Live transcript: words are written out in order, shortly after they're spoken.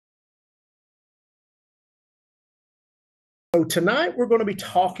So tonight we're going to be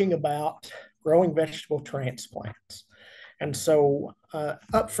talking about growing vegetable transplants. And so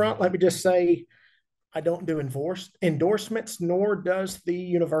up front, let me just say I don't do endorsements, nor does the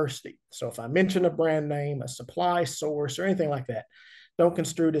university. So if I mention a brand name, a supply source, or anything like that, don't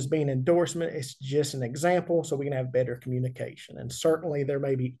construe it as being endorsement. It's just an example so we can have better communication. And certainly there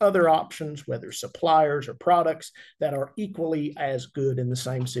may be other options, whether suppliers or products, that are equally as good in the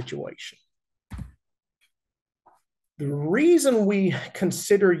same situation. The reason we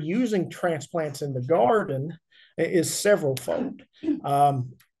consider using transplants in the garden is severalfold.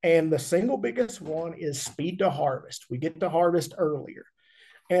 And the single biggest one is speed to harvest. We get to harvest earlier.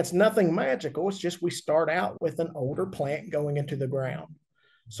 And it's nothing magical. It's just we start out with an older plant going into the ground.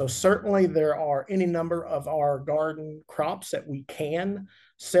 So certainly there are any number of our garden crops that we can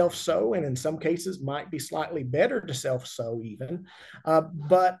self-sow, and in some cases might be slightly better to self-sow even.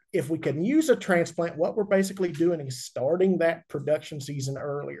 But if we can use a transplant, what we're basically doing is starting that production season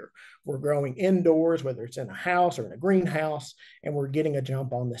earlier. We're growing indoors, whether it's in a house or in a greenhouse, and we're getting a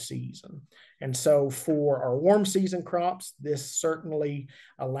jump on the season. And so for our warm season crops, this certainly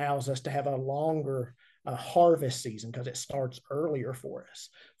allows us to have a longer harvest season because it starts earlier for us.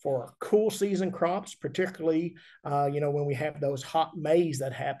 For our cool season crops, particularly, when we have those hot Mays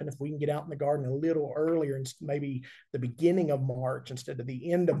that happen, if we can get out in the garden a little earlier, and maybe the beginning of March instead of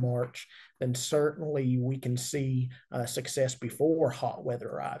the end of March, then certainly we can see success before hot weather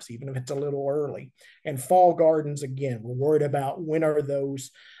arrives, even if it's a little early. And fall gardens, again, we're worried about when are those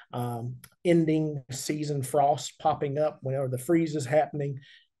ending season frosts popping up, when are the freezes happening,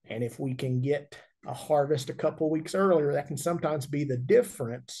 and if we can get a harvest a couple of weeks earlier, that can sometimes be the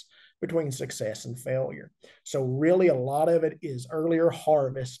difference between success and failure. So really a lot of it is earlier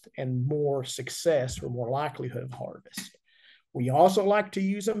harvest and more success or more likelihood of harvest. We also like to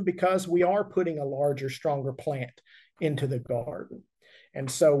use them because we are putting a larger, stronger plant into the garden.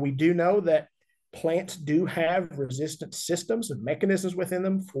 And so we do know that plants do have resistant systems and mechanisms within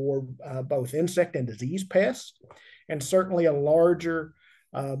them for both insect and disease pests. And certainly a larger,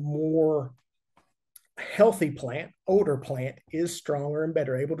 more healthy plant, older plant, is stronger and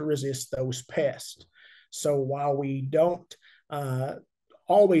better able to resist those pests. So while we don't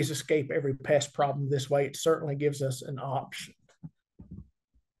always escape every pest problem this way, it certainly gives us an option.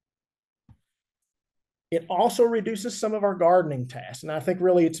 It also reduces some of our gardening tasks. And I think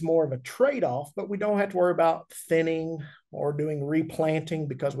really it's more of a trade-off, but we don't have to worry about thinning or doing replanting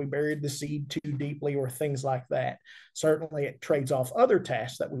because we buried the seed too deeply or things like that. Certainly it trades off other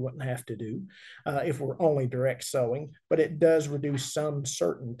tasks that we wouldn't have to do if we're only direct sowing, but it does reduce some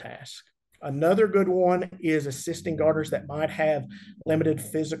certain tasks. Another good one is assisting gardeners that might have limited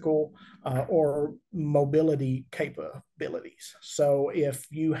physical or mobility capabilities. So if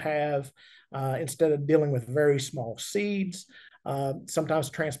you have, instead of dealing with very small seeds,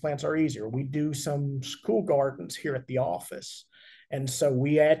 sometimes transplants are easier. We do some school gardens here at the office. And so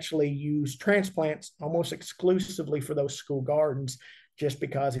we actually use transplants almost exclusively for those school gardens, just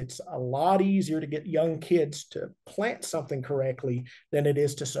because it's a lot easier to get young kids to plant something correctly than it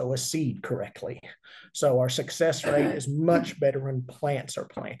is to sow a seed correctly. So our success rate is much better when plants are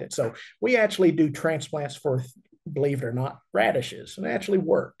planted. So we actually do transplants for, believe it or not, radishes, and it actually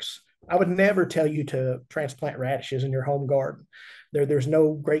works. I would never tell you to transplant radishes in your home garden. There's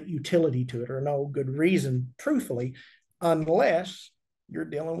no great utility to it or no good reason, truthfully, unless you're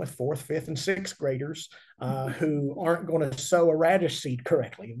dealing with fourth, fifth, and sixth graders who aren't going to sow a radish seed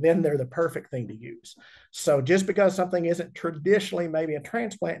correctly. Then they're the perfect thing to use. So just because something isn't traditionally maybe a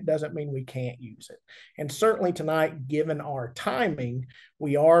transplant doesn't mean we can't use it. And certainly tonight, given our timing,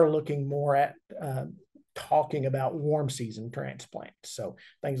 we are looking more at talking about warm season transplants. So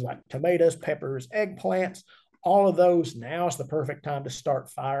things like tomatoes, peppers, eggplants, all of those, now is the perfect time to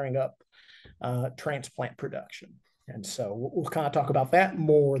start firing up transplant production. And so we'll kind of talk about that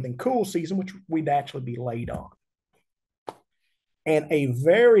more than cool season, which we'd actually be late on. And a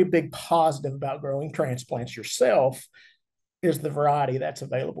very big positive about growing transplants yourself is the variety that's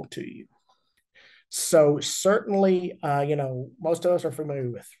available to you. So certainly, most of us are familiar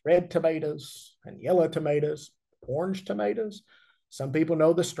with red tomatoes and yellow tomatoes, orange tomatoes. Some people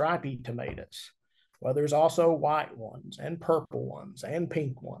know the stripy tomatoes. Well, there's also white ones and purple ones and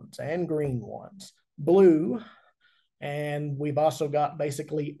pink ones and green ones, blue. And we've also got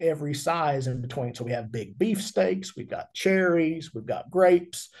basically every size in between. So we have big beefsteaks, we've got cherries, we've got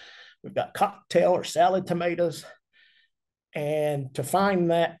grapes, we've got cocktail or salad tomatoes. And to find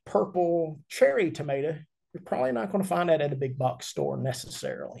that purple cherry tomato, you're probably not going to find that at a big box store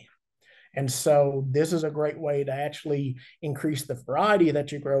necessarily. And so this is a great way to actually increase the variety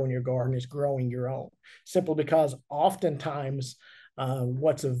that you grow in your garden is growing your own, simply because oftentimes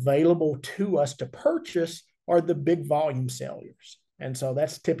what's available to us to purchase are the big volume sellers. And so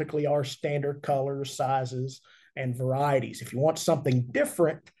that's typically our standard colors, sizes, and varieties. If you want something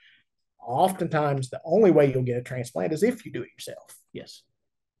different, oftentimes the only way you'll get a transplant is if you do it yourself. Yes.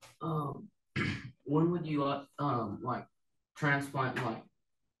 Um, when would you like transplant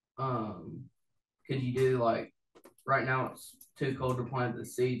um could you do like right now it's too cold to plant the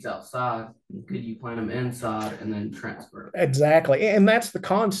seeds outside. Could you plant them inside and then transfer? Exactly. And that's the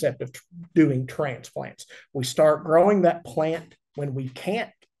concept of doing transplants. We start growing that plant when we can't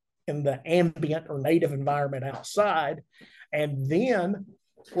in the ambient or native environment outside, and then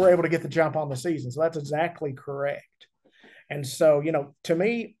we're able to get the jump on the season. So that's exactly correct. And so, to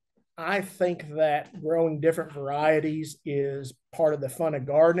me, I think that growing different varieties is part of the fun of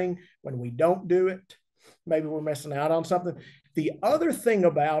gardening. When we don't do it, maybe we're missing out on something. The other thing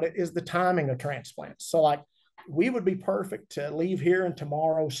about it is the timing of transplants. So, like, we would be perfect to leave here and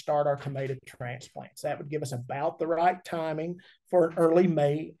tomorrow start our tomato transplants. That would give us about the right timing for an early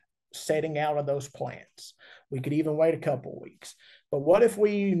May setting out of those plants. We could even wait a couple of weeks. But what if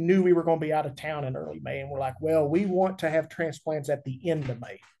we knew we were going to be out of town in early May and we're like, well, we want to have transplants at the end of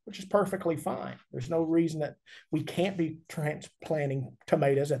May, which is perfectly fine. There's no reason that we can't be transplanting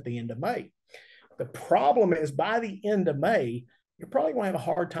tomatoes at the end of May. The problem is by the end of May, you're probably going to have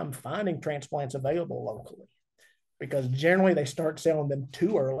a hard time finding transplants available locally because generally they start selling them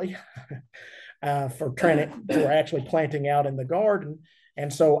too early for actually planting out in the garden.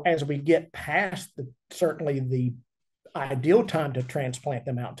 And so as we get past certainly the ideal time to transplant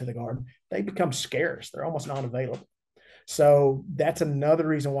them out to the garden, they become scarce. They're almost not available. So that's another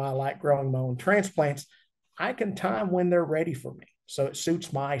reason why I like growing my own transplants. I can time when they're ready for me. So it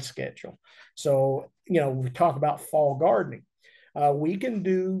suits my schedule. So, we talk about fall gardening. We can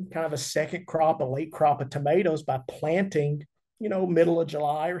do kind of a second crop, a late crop of tomatoes by planting, middle of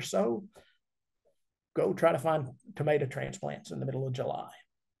July or so. Go try to find tomato transplants in the middle of July.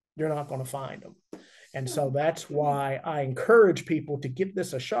 You're not going to find them. And so that's why I encourage people to give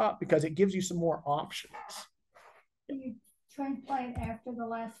this a shot because it gives you some more options. Do you transplant after the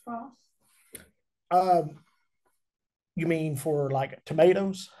last frost? You mean for like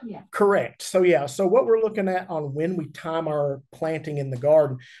tomatoes? Yeah. Correct. So yeah. So what we're looking at on when we time our planting in the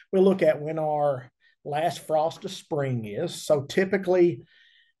garden, we look at when our last frost of spring is. So typically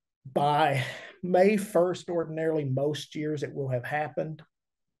by May 1st, ordinarily most years it will have happened.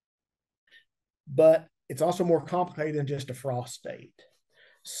 But it's also more complicated than just a frost date.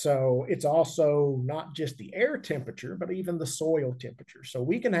 So it's also not just the air temperature, but even the soil temperature. So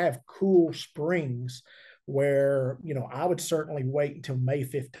we can have cool springs where, I would certainly wait until May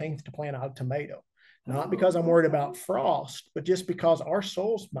 15th to plant a tomato. Not because I'm worried about frost, but just because our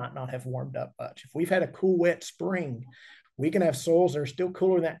soils might not have warmed up much. If we've had a cool, wet spring, we can have soils that are still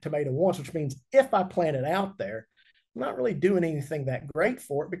cooler than that tomato once, which means if I plant it out there, I'm not really doing anything that great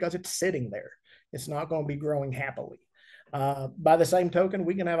for it because it's sitting there. It's not going to be growing happily. By the same token,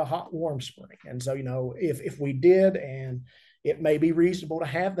 we can have a hot, warm spring. And so, if we did, and it may be reasonable to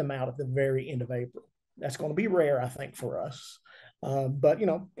have them out at the very end of April. That's going to be rare, I think, for us. But,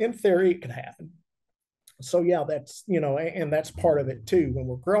 in theory, it could happen. So, yeah, that's, and that's part of it too. When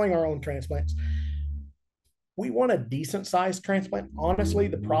we're growing our own transplants, we want a decent sized transplant. Honestly,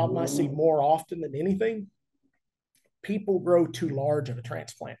 the problem I see more often than anything, people grow too large of a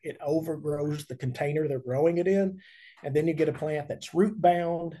transplant. It overgrows the container they're growing it in. And then you get a plant that's root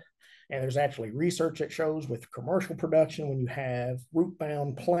bound. And there's actually research that shows with commercial production, when you have root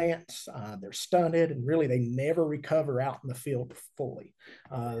bound plants, they're stunted and really they never recover out in the field fully.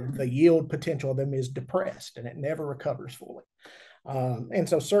 The yield potential of them is depressed and it never recovers fully. And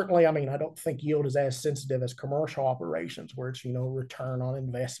so certainly, I don't think yield is as sensitive as commercial operations where it's, return on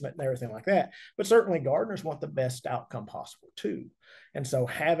investment and everything like that. But certainly gardeners want the best outcome possible too. And so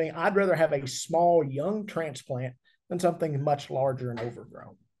I'd rather have a small young transplant than something much larger and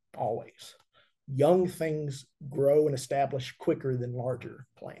overgrown, always. Young things grow and establish quicker than larger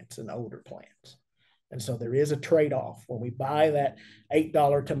plants and older plants. And so there is a trade-off when we buy that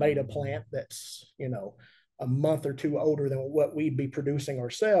 $8 tomato plant that's, a month or two older than what we'd be producing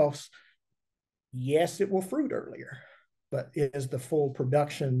ourselves. Yes, it will fruit earlier, but is the full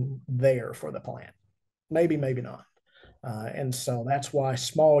production there for the plant? Maybe, maybe not. And so that's why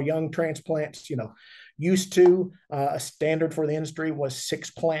small young transplants, used to a standard for the industry was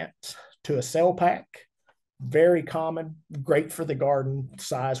 6 plants to a cell pack. Very common, great for the garden.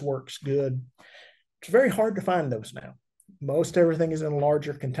 Size works good. It's very hard to find those now. Most everything is in a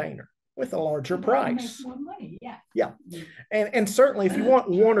larger container. with a larger You'd like to price. make more money, yeah. Yeah. And certainly if you want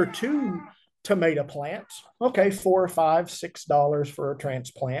one or two tomato plants, okay, $4 or $5, $6 for a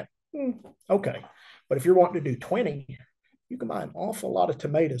transplant. Okay. But if you're wanting to do 20, you can buy an awful lot of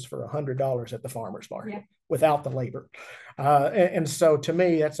tomatoes for $100 at the farmer's market without the labor. And so to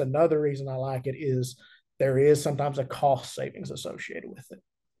me, that's another reason I like it is there is sometimes a cost savings associated with it.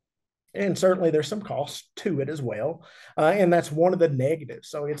 And certainly there's some cost to it as well. And that's one of the negatives.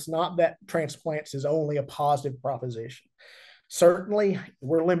 So it's not that transplants is only a positive proposition. Certainly,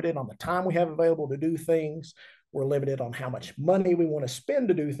 we're limited on the time we have available to do things. We're limited on how much money we want to spend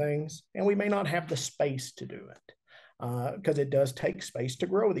to do things, and we may not have the space to do it because it does take space to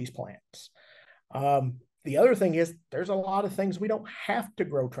grow these plants. The other thing is there's a lot of things we don't have to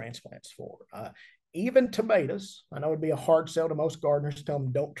grow transplants for. Even tomatoes, I know it'd be a hard sell to most gardeners to tell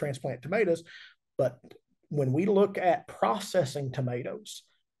them don't transplant tomatoes, but when we look at processing tomatoes,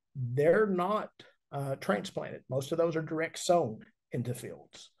 they're not transplanted. Most of those are direct sown into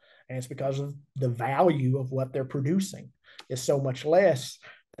fields. And it's because of the value of what they're producing is so much less.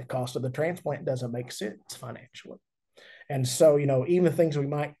 The cost of the transplant doesn't make sense financially. And so, even things we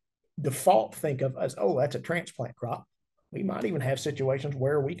might default think of as, oh, that's a transplant crop. We might even have situations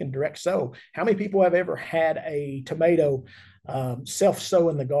where we can direct sow. How many people have ever had a tomato self-sow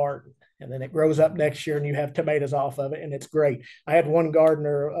in the garden? And then it grows up next year and you have tomatoes off of it and it's great. I had one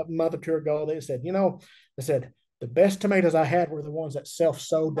gardener a month or two ago that said, the best tomatoes I had were the ones that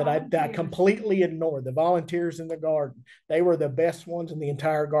self-sowed that I completely ignored. The volunteers in the garden, they were the best ones in the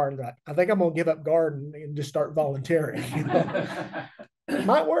entire garden. I think I'm going to give up gardening and just start volunteering. It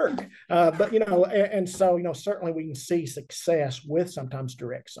might work, but and so certainly we can see success with sometimes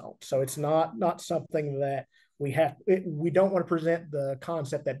direct sown. So it's not something that we don't want to present the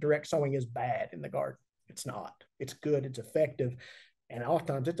concept that direct sowing is bad in the garden. It's not. It's good. It's effective, and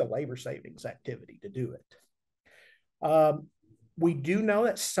oftentimes it's a labor savings activity to do it. We do know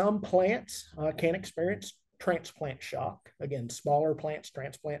that some plants can experience transplant shock. Again, smaller plants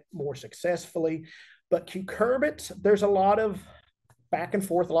transplant more successfully, but cucurbits, there's a lot of back and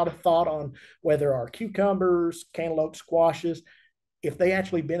forth, a lot of thought on whether our cucumbers, cantaloupe, squashes, if they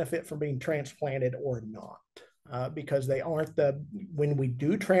actually benefit from being transplanted or not. Because they aren't when we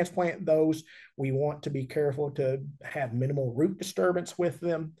do transplant those, we want to be careful to have minimal root disturbance with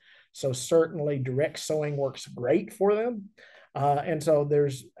them. So certainly direct sowing works great for them. And so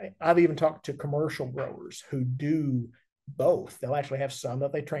I've even talked to commercial growers who do both. They'll actually have some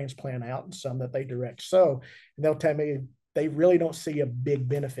that they transplant out and some that they direct sow. And they'll tell me they really don't see a big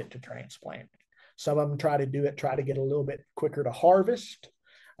benefit to transplanting. Some of them try to get a little bit quicker to harvest.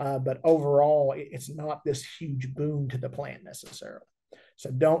 But overall, it's not this huge boon to the plant necessarily.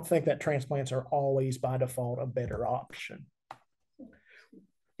 So don't think that transplants are always by default a better option.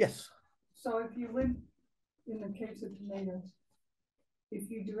 Yes. So if you live in the case of tomatoes,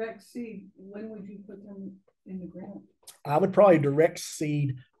 if you direct seed, when would you put them in the ground? I would probably direct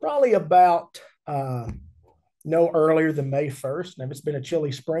seed probably about no earlier than May 1st. And if it's been a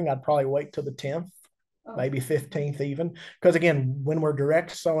chilly spring, I'd probably wait till the 10th. Maybe 15th even. Because again, when we're direct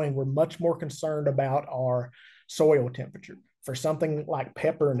sowing, we're much more concerned about our soil temperature. For something like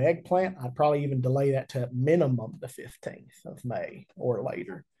pepper and eggplant, I'd probably even delay that to minimum the 15th of May or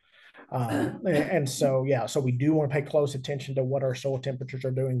later. And so, so we do want to pay close attention to what our soil temperatures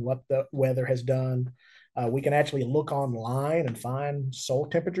are doing, what the weather has done. We can actually look online and find soil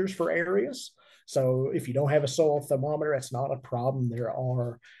temperatures for areas. So if you don't have a soil thermometer, that's not a problem. There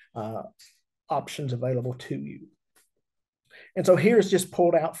are options available to you. And so here's just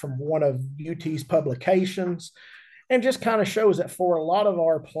pulled out from one of UT's publications and just kind of shows that for a lot of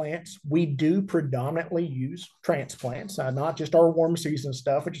our plants, we do predominantly use transplants, not just our warm season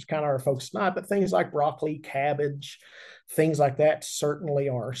stuff, which is kind of our focus tonight, but things like broccoli, cabbage, things like that certainly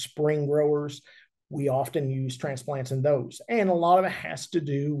are spring growers. We often use transplants in those. And a lot of it has to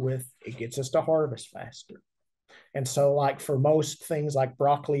do with it gets us to harvest faster. And so like for most things like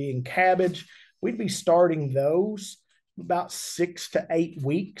broccoli and cabbage, we'd be starting those about 6 to 8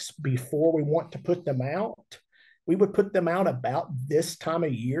 weeks before we want to put them out. We would put them out about this time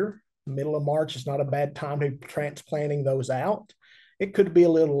of year. Middle of March is not a bad time to be transplanting those out. It could be a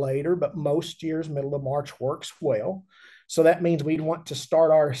little later, but most years, middle of March works well. So that means we'd want to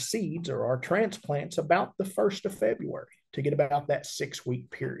start our seeds or our transplants about the 1st of February to get about that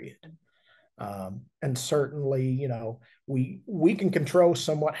 6-week period. And certainly, we can control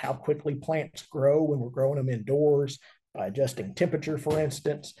somewhat how quickly plants grow when we're growing them indoors by adjusting temperature, for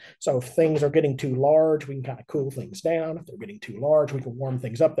instance. So if things are getting too large, we can kind of cool things down. If they're getting too large, we can warm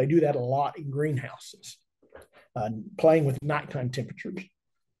things up. They do that a lot in greenhouses, playing with nighttime temperatures.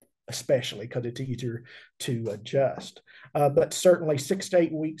 especially because it's easier to adjust. But certainly 6 to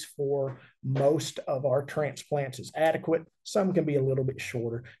 8 weeks for most of our transplants is adequate. Some can be a little bit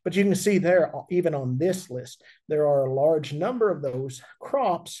shorter, but you can see there, even on this list, there are a large number of those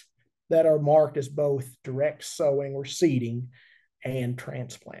crops that are marked as both direct sowing or seeding and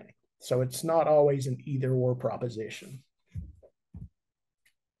transplanting. So it's not always an either or proposition.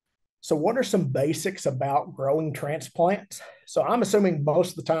 So what are some basics about growing transplants? So I'm assuming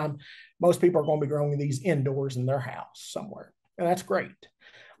most of the time, most people are going to be growing these indoors in their house somewhere, and that's great.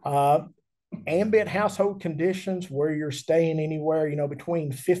 Ambient household conditions where you're staying anywhere,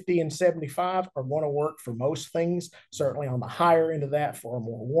 between 50 and 75 are going to work for most things, certainly on the higher end of that for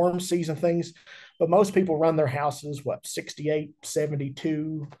more warm season things. But most people run their houses, 68,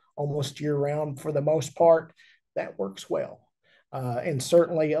 72, almost year round for the most part. That works well. And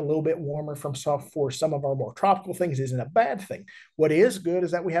certainly a little bit warmer for some of our more tropical things isn't a bad thing. What is good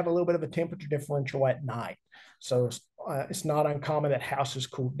is that we have a little bit of a temperature differential at night. So it's not uncommon that houses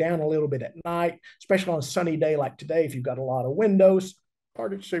cool down a little bit at night, especially on a sunny day like today. If you've got a lot of windows,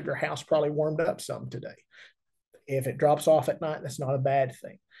 part of your house probably warmed up some today. If it drops off at night, that's not a bad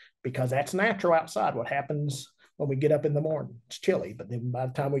thing because that's natural outside. What happens when we get up in the morning? It's chilly, but then by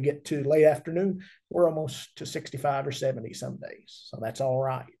the time we get to late afternoon, we're almost to 65 or 70 some days. So that's all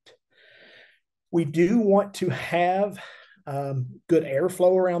right. We do want to have good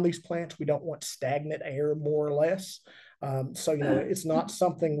airflow around these plants. We don't want stagnant air, more or less. So, it's not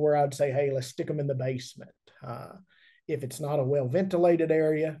something where I'd say, hey, let's stick them in the basement. If it's not a well-ventilated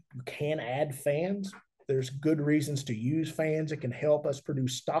area, you can add fans. There's good reasons to use fans. It can help us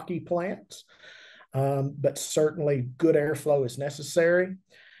produce stocky plants. But certainly good airflow is necessary.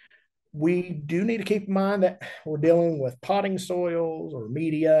 We do need to keep in mind that we're dealing with potting soils or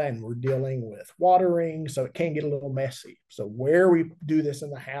media, and we're dealing with watering, so it can get a little messy. So where we do this in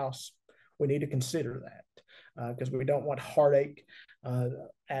the house, we need to consider that because we don't want heartache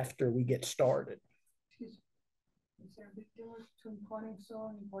after we get started. Is there a big difference between potting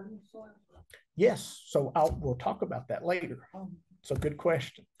soil and potting soil? Yes, so we'll talk about that later. So good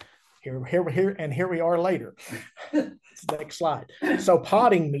question. Here we are later. Next slide. So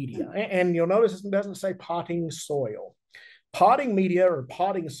potting media, and you'll notice it doesn't say potting soil. Potting media or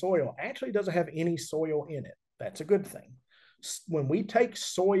potting soil actually doesn't have any soil in it. That's a good thing. When we take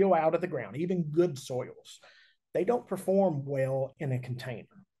soil out of the ground, even good soils, they don't perform well in a container.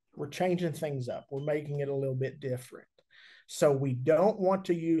 We're changing things up. We're making it a little bit different. So we don't want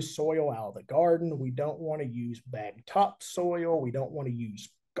to use soil out of the garden. We don't want to use bag top soil. We don't want to use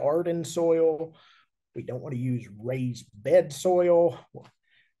garden soil. We don't want to use raised bed soil.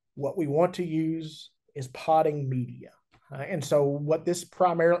 What we want to use is potting media. And so this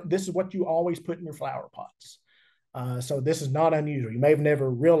is what you always put in your flower pots. So this is not unusual. You may have never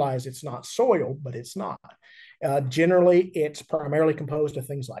realized it's not soil, but it's not. Generally, it's primarily composed of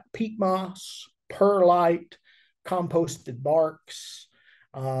things like peat moss, perlite, composted barks.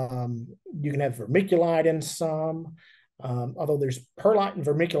 You can have vermiculite in some. Although there's perlite and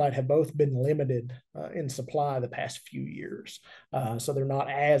vermiculite have both been limited in supply the past few years. So they're not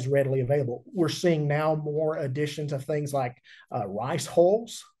as readily available. We're seeing now more additions of things like rice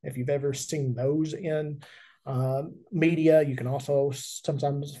hulls. If you've ever seen those in media, you can also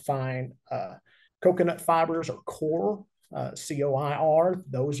sometimes find coconut fibers or coir, COIR.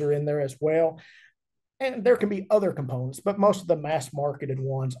 Those are in there as well. And there can be other components, but most of the mass marketed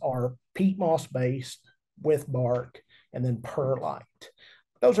ones are peat moss based with bark and then perlite.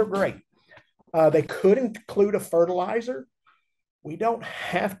 Those are great. They could include a fertilizer. We don't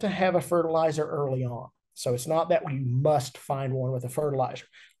have to have a fertilizer early on. So it's not that we must find one with a fertilizer.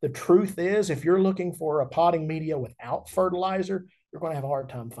 The truth is, if you're looking for a potting media without fertilizer, you're going to have a hard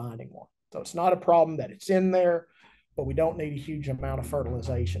time finding one. So it's not a problem that it's in there, but we don't need a huge amount of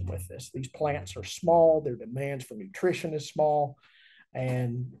fertilization with this. These plants are small. Their demands for nutrition is small.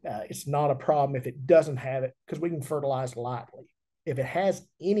 And it's not a problem if it doesn't have it because we can fertilize lightly. If it has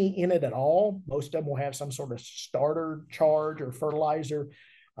any in it at all, most of them will have some sort of starter charge or fertilizer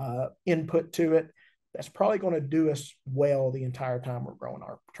input to it. That's probably going to do us well the entire time we're growing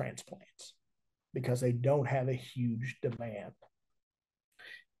our transplants because they don't have a huge demand.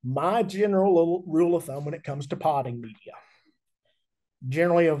 My general little rule of thumb when it comes to potting media,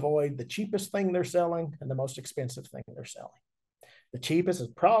 generally avoid the cheapest thing they're selling and the most expensive thing they're selling. The cheapest is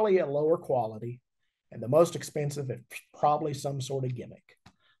probably a lower quality, and the most expensive is probably some sort of gimmick.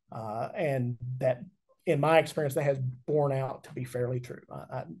 And that, in my experience, that has borne out to be fairly true.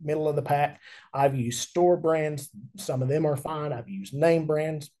 Middle of the pack, I've used store brands. Some of them are fine. I've used name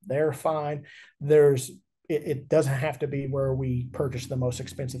brands. They're fine. it doesn't have to be where we purchase the most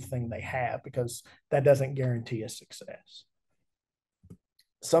expensive thing they have, because that doesn't guarantee a success.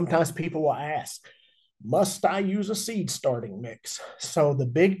 Sometimes people will ask, must I use a seed starting mix? So the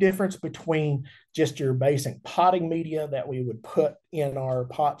big difference between just your basic potting media that we would put in our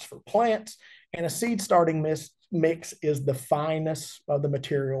pots for plants and a seed starting mix is the fineness of the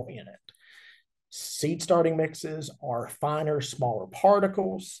material in it. Seed starting mixes are finer, smaller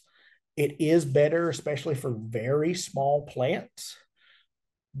particles. It is better, especially for very small plants,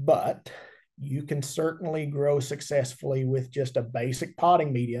 but you can certainly grow successfully with just a basic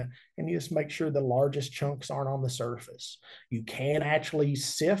potting media, and you just make sure the largest chunks aren't on the surface. You can actually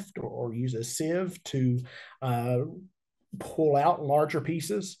sift or use a sieve to pull out larger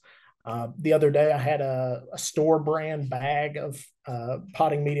pieces. The other day, I had a store brand bag of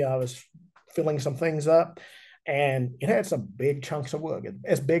potting media. I was filling some things up, and it had some big chunks of wood,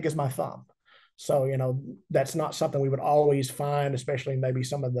 as big as my thumb. So, that's not something we would always find, especially maybe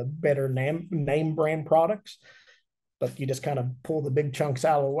some of the better name brand products. But you just kind of pull the big chunks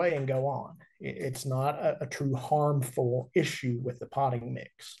out of the way and go on. It's not a true harmful issue with the potting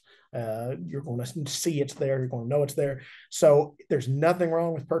mix. You're going to see it's there. You're going to know it's there. So there's nothing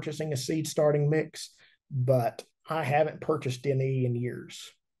wrong with purchasing a seed starting mix, but I haven't purchased any in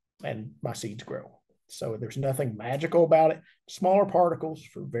years, and my seeds grow. So there's nothing magical about it. Smaller particles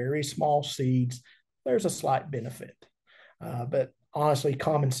for very small seeds, there's a slight benefit. But honestly,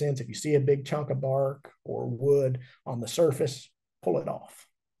 common sense, if you see a big chunk of bark or wood on the surface, pull it off,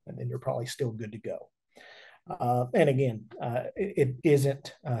 and then you're probably still good to go. And again, it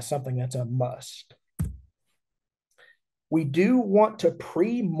isn't something that's a must. We do want to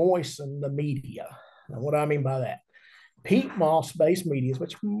pre-moisten the media. Now, what do I mean by that? Peat moss based medias,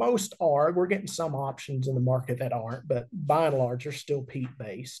 which most are, we're getting some options in the market that aren't, but by and large, they're still peat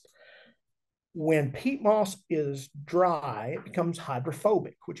based. When peat moss is dry, it becomes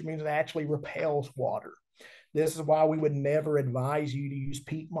hydrophobic, which means it actually repels water. This is why we would never advise you to use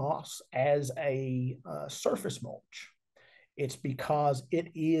peat moss as a surface mulch. It's because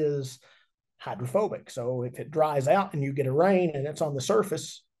it is hydrophobic. So if it dries out and you get a rain and it's on the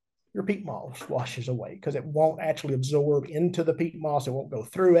surface, your peat moss washes away because it won't actually absorb into the peat moss. It won't go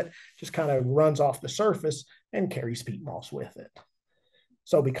through it, just kind of runs off the surface and carries peat moss with it.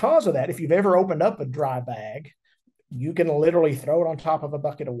 So because of that, if you've ever opened up a dry bag, you can literally throw it on top of a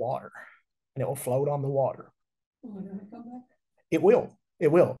bucket of water and it will float on the water. It will. It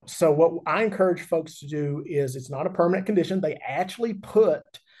will. So what I encourage folks to do is, it's not a permanent condition. They actually put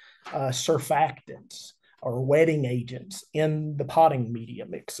surfactants or wetting agents in the potting media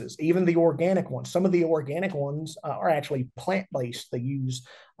mixes, even the organic ones. Some of the organic ones are actually plant-based. They use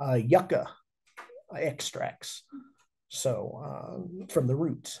yucca extracts. So from the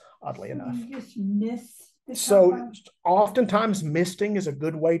roots, oddly enough. You just miss so oftentimes misting is a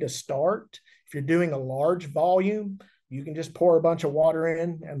good way to start. If you're doing a large volume, you can just pour a bunch of water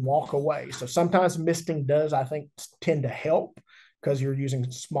in and walk away. So sometimes misting does, I think, tend to help because you're using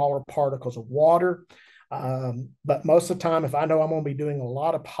smaller particles of water. But most of the time, if I know I'm going to be doing a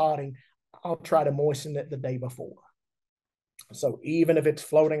lot of potting, I'll try to moisten it the day before. So even if it's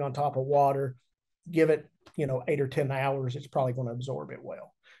floating on top of water, give it 8 or 10 hours, it's probably going to absorb it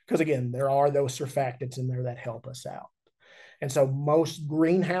well. Because again, there are those surfactants in there that help us out. And so most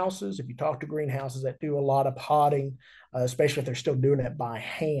greenhouses, if you talk to greenhouses that do a lot of potting, especially if they're still doing it by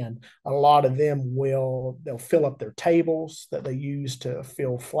hand, a lot of them they'll fill up their tables that they use to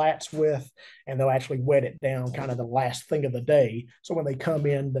fill flats with, and they'll actually wet it down kind of the last thing of the day. So when they come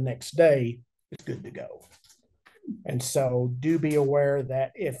in the next day, it's good to go. And so do be aware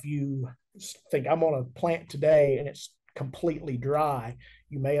that if you think I'm on a plant today and it's completely dry,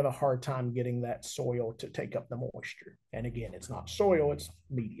 you may have a hard time getting that soil to take up the moisture. And again, it's not soil, it's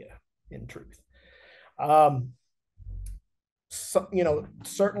media in truth. So,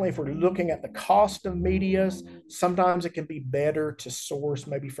 certainly if we're looking at the cost of medias, sometimes it can be better to source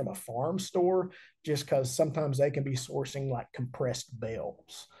maybe from a farm store, just because sometimes they can be sourcing like compressed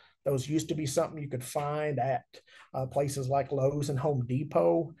bales. Those used to be something you could find at places like Lowe's and Home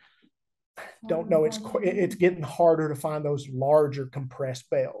Depot. Don't know, it's getting harder to find those larger compressed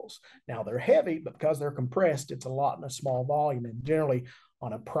bales. Now they're heavy, but because they're compressed, it's a lot in a small volume, and generally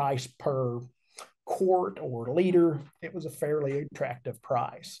on a price per quart or liter, it was a fairly attractive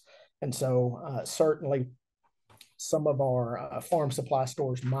price. And so certainly some of our farm supply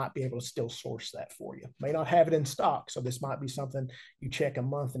stores might be able to still source that for you. May not have it in stock, so this might be something you check a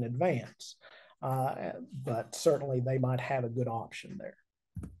month in advance, but certainly they might have a good option there.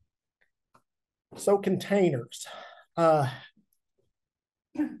 So containers.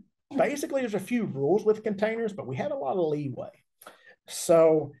 basically there's a few rules with containers, but we have a lot of leeway.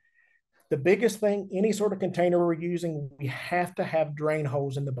 So the biggest thing, any sort of container we're using, we have to have drain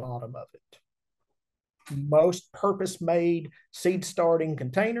holes in the bottom of it. Most purpose-made seed starting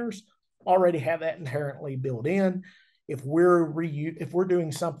containers already have that inherently built in. If we're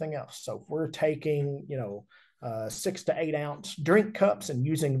doing something else, so if we're taking 6 to 8 ounce drink cups and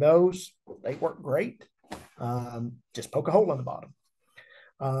using those, they work great. Just poke a hole in the bottom.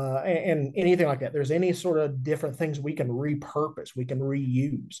 And anything like that. There's any sort of different things we can repurpose, we can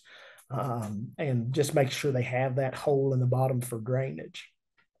reuse, and just make sure they have that hole in the bottom for drainage.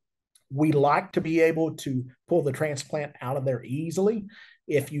 We like to be able to pull the transplant out of there easily.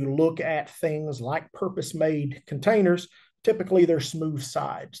 If you look at things like purpose-made containers, typically they're smooth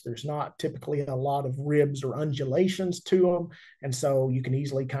sides. There's not typically a lot of ribs or undulations to them. And so you can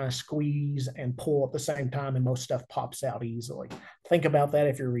easily kind of squeeze and pull at the same time, and most stuff pops out easily. Think about that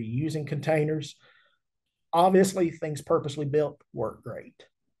if you're reusing containers. Obviously, things purposely built work great,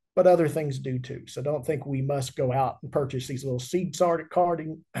 but other things do too. So don't think we must go out and purchase these little seed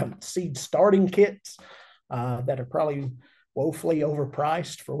starting kits that are probably woefully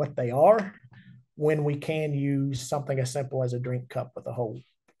overpriced for what they are, when we can use something as simple as a drink cup with a hole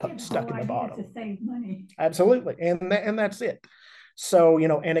stuck in the bottom. To save money. Absolutely, and that's it. So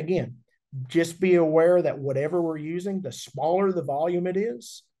and again, just be aware that whatever we're using, the smaller the volume it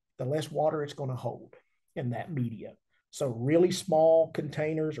is, the less water it's going to hold in that media. So really small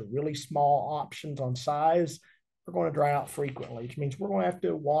containers or really small options on size are going to dry out frequently, which means we're going to have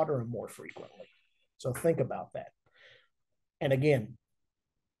to water them more frequently. So think about that. And again,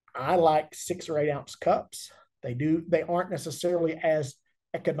 I like 6 or 8 ounce cups. They aren't necessarily as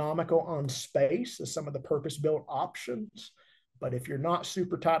economical on space as some of the purpose-built options. But if you're not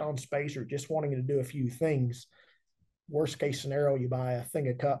super tight on space or just wanting to do a few things, worst case scenario, you buy a thing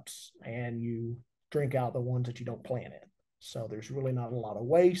of cups and you drink out the ones that you don't plant in. So there's really not a lot of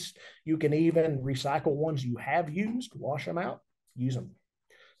waste. You can even recycle ones you have used, wash them out, use them.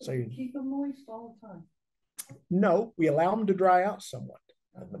 So you keep them moist all the time? No, we allow them to dry out somewhat.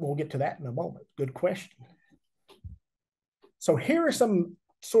 We'll get to that in a moment. Good question. So here are some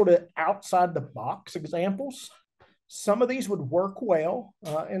sort of outside the box examples. Some of these would work well,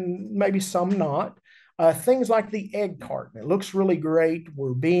 and maybe some not. Things like the egg carton. It looks really great.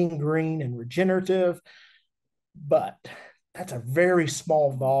 We're being green and regenerative, but that's a very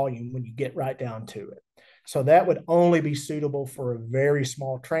small volume when you get right down to it. So that would only be suitable for a very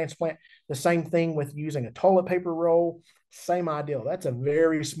small transplant. The same thing with using a toilet paper roll, same ideal. That's a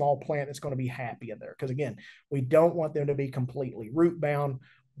very small plant that's going to be happy in there. Because again, we don't want them to be completely root bound,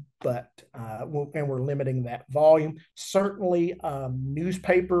 but and we're limiting that volume. Certainly,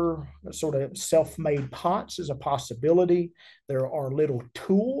 newspaper sort of self-made pots is a possibility. There are little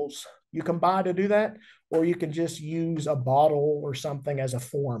tools you can buy to do that, or you can just use a bottle or something as a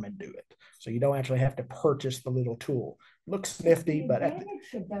form and do it. So you don't actually have to purchase the little tool. Looks nifty, but the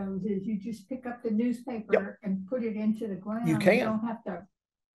advantage of those is you just pick up the newspaper and put it into the ground. You can. You don't have to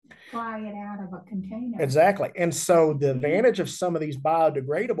pry it out of a container. Exactly. And so the advantage of some of these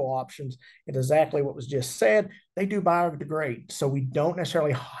biodegradable options is exactly what was just said. They do biodegrade, so we don't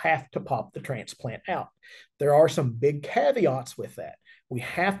necessarily have to pop the transplant out. There are some big caveats with that. We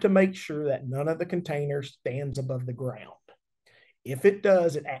have to make sure that none of the containers stands above the ground. If it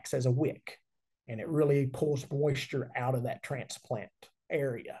does, it acts as a wick, and it really pulls moisture out of that transplant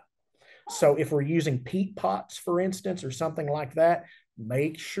area. So if we're using peat pots, for instance, or something like that,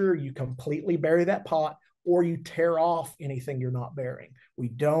 make sure you completely bury that pot, or you tear off anything you're not burying. We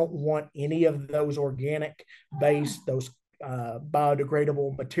don't want any of those organic based, those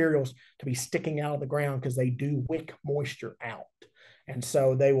biodegradable materials to be sticking out of the ground, because they do wick moisture out. And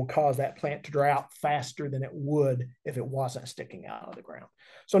so they will cause that plant to dry out faster than it would if it wasn't sticking out of the ground.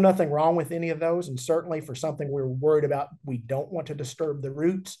 So nothing wrong with any of those. And certainly for something we're worried about, we don't want to disturb the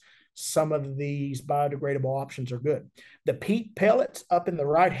roots, some of these biodegradable options are good. The peat pellets up in the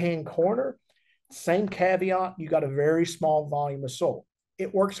right-hand corner, same caveat, you got a very small volume of soil.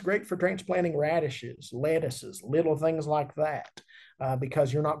 It works great for transplanting radishes, lettuces, little things like that,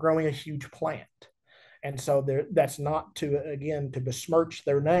 because you're not growing a huge plant. And so that's not to, again, to besmirch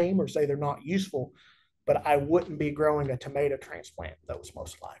their name or say they're not useful, but I wouldn't be growing a tomato transplant, those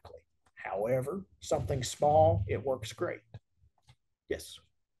most likely. However, something small, it works great. Yes.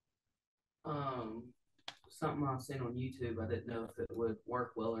 Something I've seen on YouTube, I didn't know if it would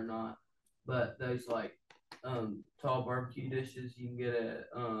work well or not, but those like tall barbecue dishes you can get at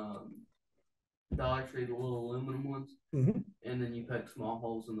Dollar Tree, the little aluminum ones, Mhm. and then you poke small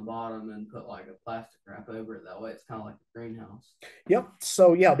holes in the bottom and put like a plastic wrap over it. That way, it's kind of like a greenhouse. Yep.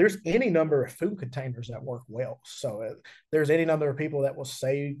 So yeah, there's any number of food containers that work well. So there's any number of people that will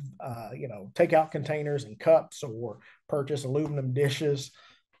save, takeout containers and cups or purchase aluminum dishes.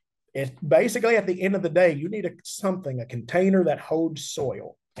 It's basically at the end of the day, you need a container that holds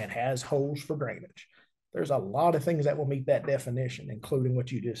soil and has holes for drainage. There's a lot of things that will meet that definition, including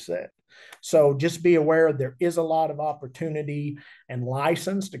what you just said. So just be aware there is a lot of opportunity and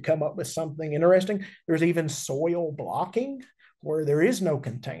license to come up with something interesting. There's even soil blocking where there is no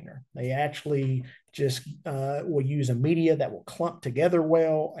container. They actually just will use a media that will clump together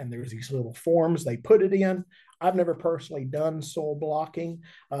well, and there's these little forms they put it in. I've never personally done soil blocking,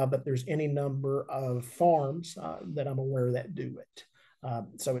 but there's any number of farms that I'm aware that do it.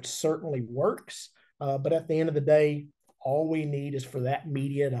 So it certainly works. But at the end of the day, all we need is for that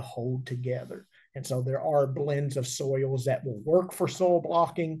media to hold together. And so there are blends of soils that will work for soil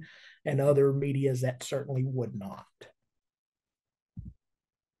blocking and other medias that certainly would not.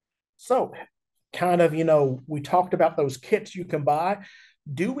 So kind of, we talked about those kits you can buy.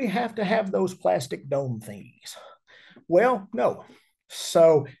 Do we have to have those plastic dome thingies? Well, no.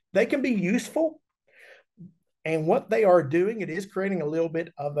 So they can be useful. And what they are doing, it is creating a little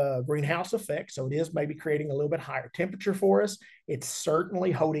bit of a greenhouse effect. So it is maybe creating a little bit higher temperature for us. It's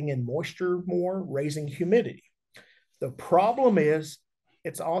certainly holding in moisture more, raising humidity. The problem is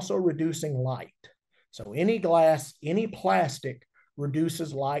it's also reducing light. So any glass, any plastic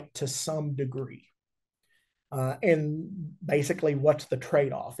reduces light to some degree. And basically, what's the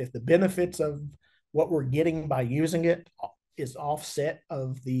trade-off? If the benefits of what we're getting by using it is offset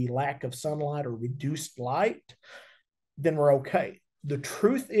of the lack of sunlight or reduced light, then we're okay. The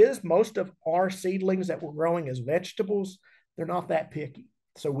truth is, most of our seedlings that we're growing as vegetables, they're not that picky.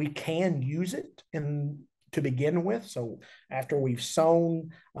 So we can use it to begin with. So after we've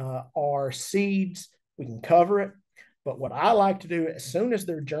sown our seeds, we can cover it. But what I like to do, as soon as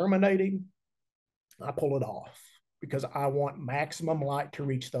they're germinating, I pull it off because I want maximum light to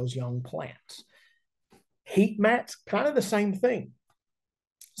reach those young plants. Heat mats, kind of the same thing.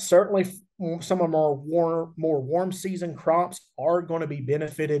 Certainly, some of our more warm season crops are going to be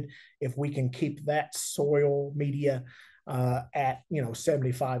benefited if we can keep that soil media at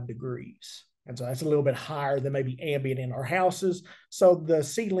 75 degrees. And so that's a little bit higher than maybe ambient in our houses. So the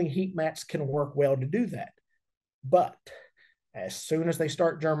seedling heat mats can work well to do that. But as soon as they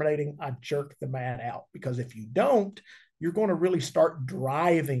start germinating, I jerk the mat out because if you don't, you're going to really start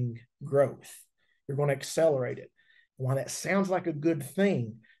driving growth. You're going to accelerate it. While that sounds like a good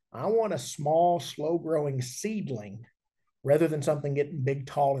thing, I want a small, slow growing seedling rather than something getting big,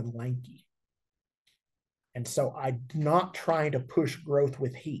 tall, and lanky. And so I'm not trying to push growth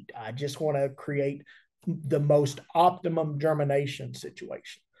with heat. I just want to create the most optimum germination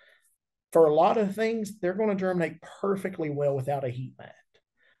situation. For a lot of things, they're going to germinate perfectly well without a heat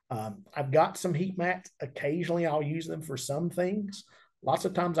mat. I've got some heat mats. Occasionally, I'll use them for some things. Lots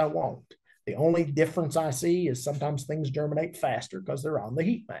of times, I won't. The only difference I see is sometimes things germinate faster because they're on the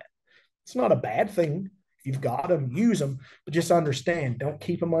heat mat. It's not a bad thing. If you've got them, use them, but just understand, don't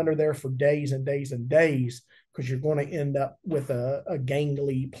keep them under there for days and days and days because you're going to end up with a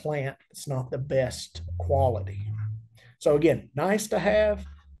gangly plant. It's not the best quality. So again, nice to have.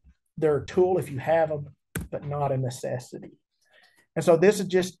 They're a tool if you have them, but not a necessity. And so this is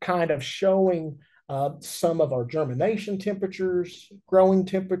just kind of showing some of our germination temperatures, growing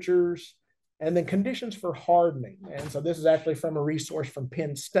temperatures, and then conditions for hardening. And so this is actually from a resource from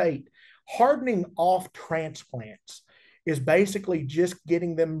Penn State. Hardening off transplants is basically just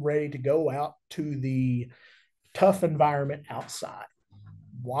getting them ready to go out to the tough environment outside.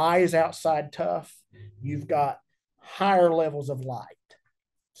 Why is outside tough? You've got higher levels of light.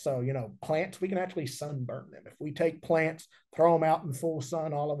 So, plants, we can actually sunburn them. If we take plants, throw them out in full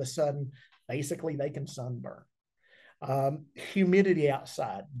sun, all of a sudden, basically they can sunburn. Humidity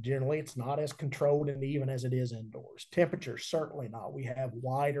outside, generally, it's not as controlled and even as it is indoors. Temperature, certainly not. We have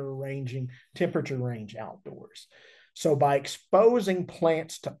wider ranging temperature range outdoors. So by exposing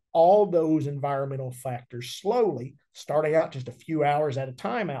plants to all those environmental factors slowly, starting out just a few hours at a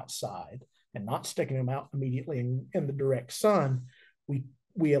time outside and not sticking them out immediately in the direct sun,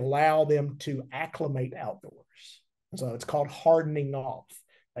 we allow them to acclimate outdoors. So it's called hardening off.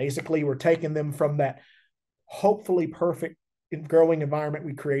 Basically, we're taking them from that hopefully perfect growing environment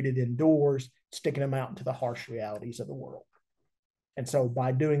we created indoors, sticking them out into the harsh realities of the world. And so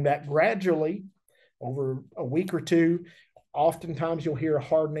by doing that gradually over a week or two, oftentimes you'll hear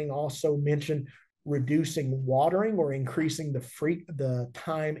hardening also mentioned reducing watering or increasing the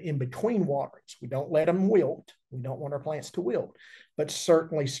time in between waterings. We don't let them wilt. We don't want our plants to wilt, but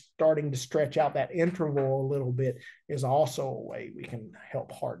certainly starting to stretch out that interval a little bit is also a way we can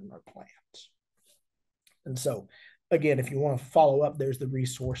help harden our plants. And so, again, if you want to follow up, there's the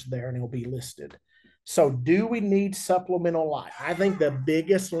resource there and it'll be listed. So do we need supplemental light? I think the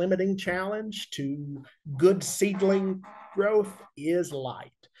biggest limiting challenge to good seedling growth is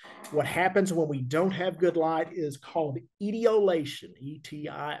light. What happens when we don't have good light is called etiolation,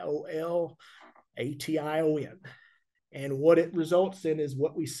 etiolation. And what it results in is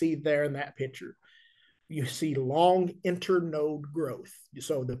what we see there in that picture. You see long internode growth.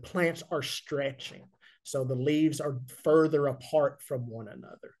 So the plants are stretching. So the leaves are further apart from one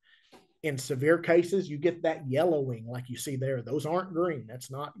another. In severe cases, you get that yellowing like you see there. Those aren't green. That's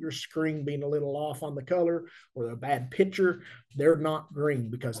not your screen being a little off on the color or a bad picture. They're not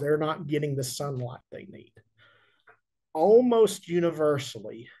green because they're not getting the sunlight they need. Almost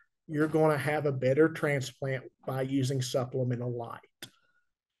universally, you're going to have a better transplant by using supplemental light.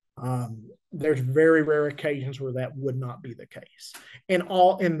 There's very rare occasions where that would not be the case. And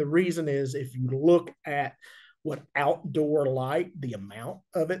the reason is if you look at what outdoor light, the amount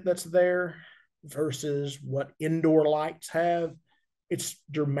of it that's there versus what indoor lights have, it's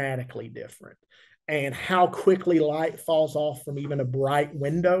dramatically different. And how quickly light falls off from even a bright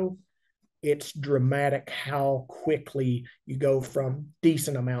window, it's dramatic how quickly you go from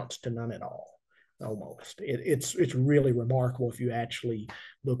decent amounts to none at all. Almost. It's really remarkable if you actually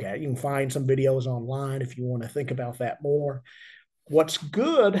look at it. You can find some videos online if you want to think about that more. What's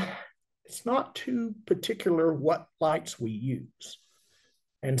good, it's not too particular what lights we use.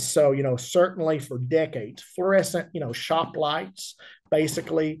 And so, certainly for decades, fluorescent, shop lights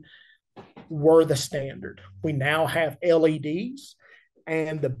basically were the standard. We now have LEDs,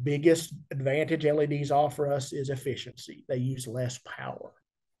 and the biggest advantage LEDs offer us is efficiency. They use less power.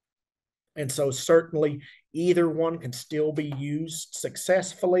 And so certainly either one can still be used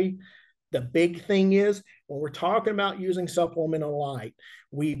successfully. The big thing is when we're talking about using supplemental light,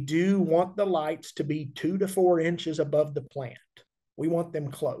 we do want the lights to be 2 to 4 inches above the plant. We want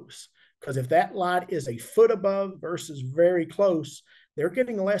them close because if that light is a foot above versus very close, they're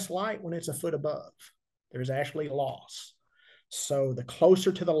getting less light when it's a foot above. There's actually loss. So the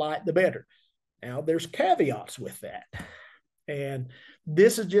closer to the light, the better. Now there's caveats with that. And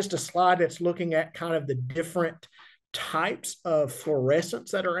this is just a slide that's looking at kind of the different types of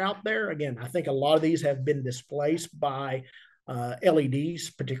fluorescents that are out there. Again, I think a lot of these have been displaced by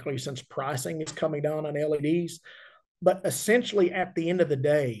LEDs, particularly since pricing is coming down on LEDs. But essentially at the end of the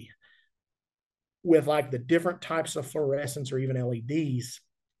day, with like the different types of fluorescents or even LEDs,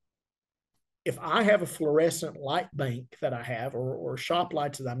 if I have a fluorescent light bank that I have or shop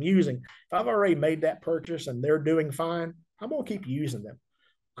lights that I'm using, if I've already made that purchase and they're doing fine, I'm going to keep using them.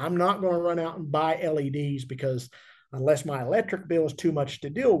 I'm not going to run out and buy LEDs because unless my electric bill is too much to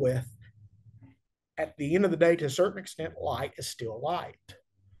deal with, at the end of the day, to a certain extent, light is still light.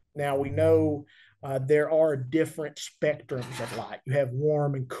 Now we know there are different spectrums of light. You have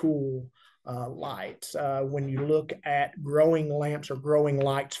warm and cool lights. When you look at growing lamps or growing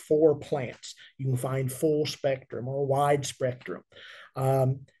lights for plants, you can find full spectrum or wide spectrum.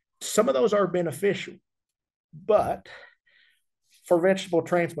 Some of those are beneficial, but for vegetable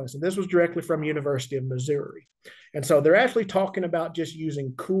transplants, and this was directly from University of Missouri. And so they're actually talking about just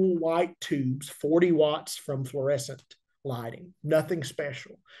using cool white tubes, 40 watts from fluorescent lighting, nothing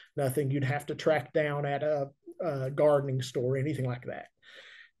special, nothing you'd have to track down at a gardening store, anything like that.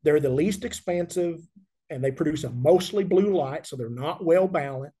 They're the least expensive and they produce a mostly blue light, so they're not well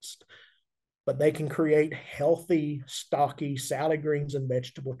balanced, but they can create healthy, stocky salad greens and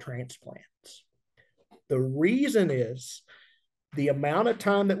vegetable transplants. The reason is the amount of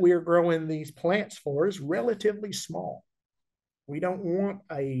time that we are growing these plants for is relatively small. We don't want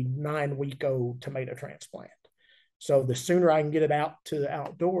a 9-week-old tomato transplant. So the sooner I can get it out to the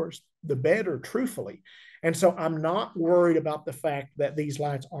outdoors, the better, truthfully. And so I'm not worried about the fact that these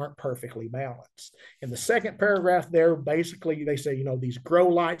lights aren't perfectly balanced. In the second paragraph there, basically they say, these grow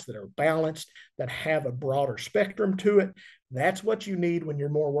lights that are balanced, that have a broader spectrum to it, that's what you need when you're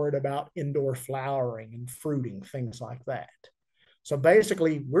more worried about indoor flowering and fruiting, things like that. So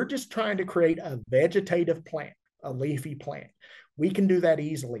basically, we're just trying to create a vegetative plant, a leafy plant. We can do that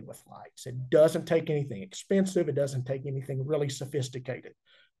easily with lights. It doesn't take anything expensive. It doesn't take anything really sophisticated.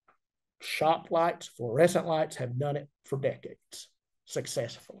 Shop lights, fluorescent lights have done it for decades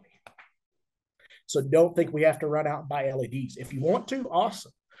successfully. So don't think we have to run out and buy LEDs. If you want to,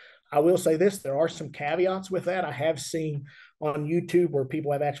 awesome. I will say this, there are some caveats with that. I have seen on YouTube where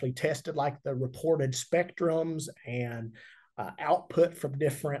people have actually tested like the reported spectrums and output from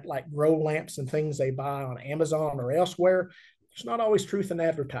different like grow lamps and things they buy on Amazon or elsewhere. There's not always truth in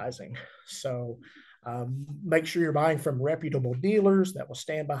advertising. So make sure you're buying from reputable dealers that will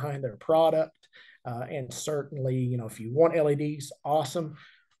stand behind their product. And certainly, you know, if you want LEDs, awesome.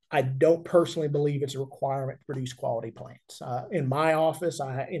 I don't personally believe it's a requirement to produce quality plants. In my office,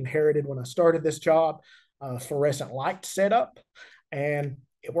 I inherited when I started this job fluorescent light setup, and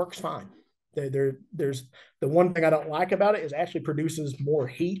it works fine. There's the one thing I don't like about it is it actually produces more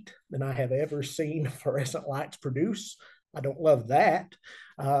heat than I have ever seen fluorescent lights produce. I don't love that,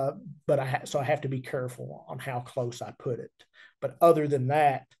 but so I have to be careful on how close I put it. But other than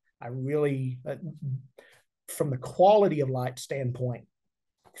that, I really, from the quality of light standpoint,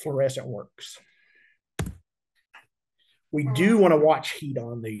 fluorescent works. We do want to watch heat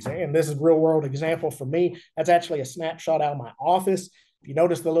on these, and this is a real world example for me. That's actually a snapshot out of my office. If you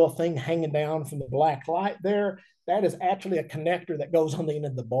notice the little thing hanging down from the black light there, that is actually a connector that goes on the end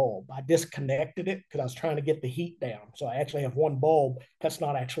of the bulb. I disconnected it because I was trying to get the heat down. So I actually have one bulb that's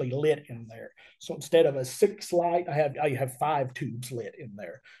not actually lit in there. So instead of a 6 light, I have 5 tubes lit in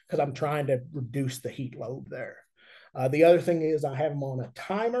there because I'm trying to reduce the heat load there. The other thing is I have them on a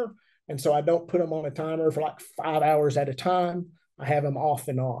timer. And so I don't put them on a timer for like 5 hours at a time. I have them off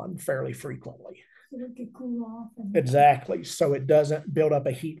and on fairly frequently. So it could cool off. Exactly. So it doesn't build up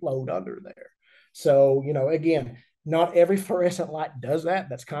a heat load under there. So, you know, again, not every fluorescent light does that.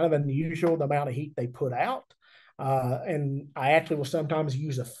 That's kind of unusual, the amount of heat they put out. And I actually will sometimes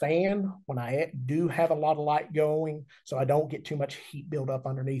use a fan when I do have a lot of light going, so I don't get too much heat build up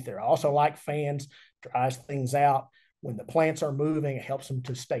underneath there. I also like fans, dries things out. When the plants are moving, it helps them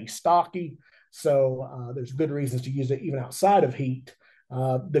to stay stocky. So there's good reasons to use it even outside of heat.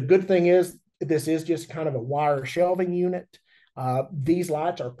 The good thing is this is just kind of a wire shelving unit. These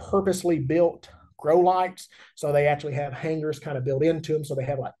lights are purposely built grow lights. So they actually have hangers kind of built into them. So they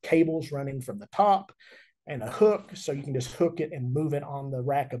have like cables running from the top and a hook. So you can just hook it and move it on the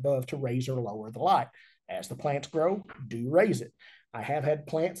rack above to raise or lower the light. As the plants grow, do raise it. I have had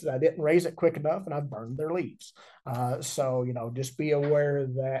plants that I didn't raise it quick enough and I've burned their leaves. So, you know, just be aware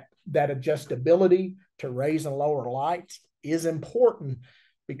that that adjustability to raise and lower lights is important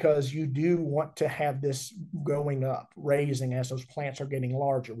because you do want to have this going up, raising as those plants are getting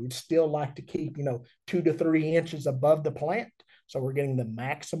larger. We'd still like to keep, you know, 2 to 3 inches above the plant. So we're getting the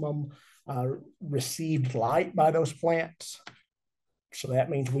maximum received light by those plants. So that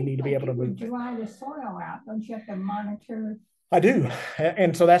means we need to be able to move. Dry the soil out. Don't you have to monitor? I do.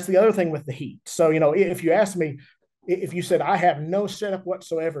 And so that's the other thing with the heat. So, you know, if you ask me, if you said I have no setup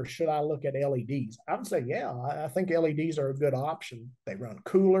whatsoever, should I look at LEDs? I would say, yeah, I think LEDs are a good option. They run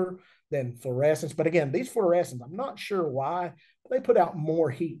cooler than fluorescents. But again, these fluorescents, I'm not sure why, but they put out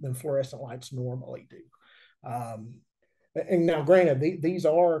more heat than fluorescent lights normally do. And now, granted, these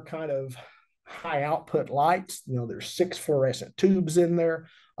are kind of high output lights. You know, there's 6 fluorescent tubes in there.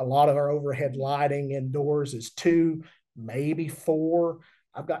 A lot of our overhead lighting indoors is 2, maybe 4.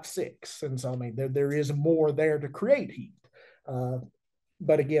 I've got 6. And so, I mean, there is more there to create heat.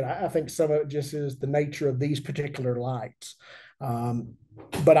 But again, I think some of it just is the nature of these particular lights.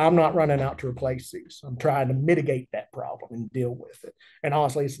 But I'm not running out to replace these. I'm trying to mitigate that problem and deal with it. And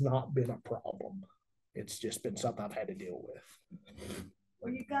honestly, it's not been a problem. It's just been something I've had to deal with.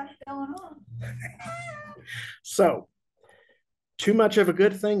 Well, you got it going on. So, too much of a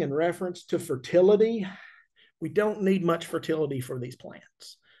good thing in reference to fertility. We don't need much fertility for these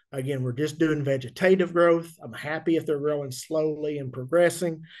plants. Again, we're just doing vegetative growth. I'm happy if they're growing slowly and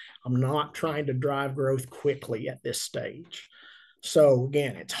progressing. I'm not trying to drive growth quickly at this stage. So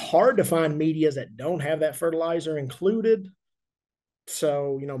again, it's hard to find medias that don't have that fertilizer included.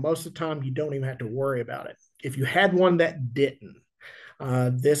 So, you know, most of the time you don't even have to worry about it. If you had one that didn't,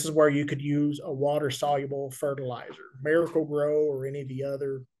 this is where you could use a water-soluble fertilizer, Miracle Grow or any of the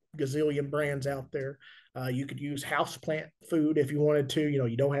other gazillion brands out there. You could use houseplant food if you wanted to. You know,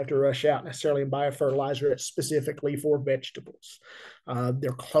 you don't have to rush out necessarily and buy a fertilizer that's specifically for vegetables.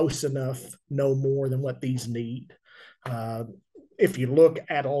 They're close enough, no more than what these need. If you look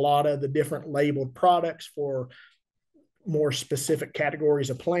at a lot of the different labeled products for more specific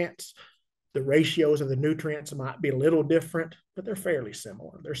categories of plants, the ratios of the nutrients might be a little different, but they're fairly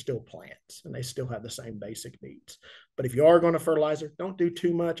similar. They're still plants and they still have the same basic needs. But if you are going to fertilizer, don't do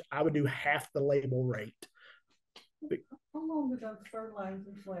too much. I would do half the label rate. How long do those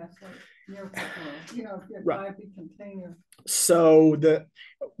fertilizers last? Like Miracle Grow, you know, if you're Right. 5 container. So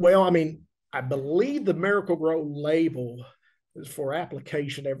I mean, I believe the Miracle Grow label is for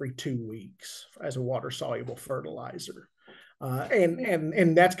application every 2 weeks as a water soluble fertilizer.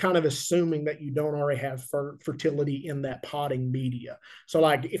 And that's kind of assuming that you don't already have fertility in that potting media. So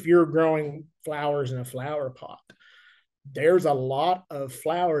like if you're growing flowers in a flower pot, there's a lot of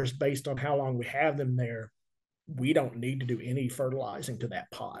flowers based on how long we have them there. We don't need to do any fertilizing to that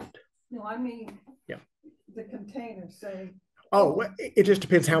pot. No, I mean, yeah, the containers say. Oh, well, it just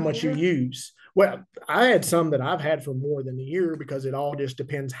depends how much you use. Well, I had some that I've had for more than a year because it all just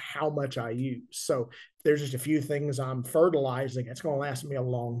depends how much I use. So if there's just a few things I'm fertilizing, it's going to last me a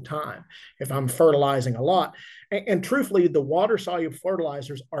long time. If I'm fertilizing a lot, and truthfully, the water soluble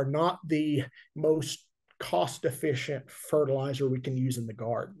fertilizers are not the most cost efficient fertilizer we can use in the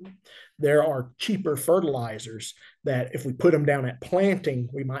garden. There are cheaper fertilizers that if we put them down at planting,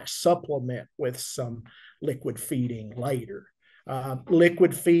 we might supplement with some liquid feeding later.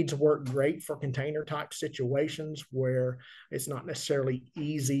 Liquid feeds work great for container type situations where it's not necessarily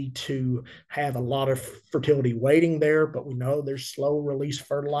easy to have a lot of fertility waiting there, but we know there's slow release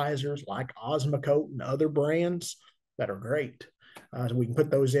fertilizers like Osmocote and other brands that are great. So we can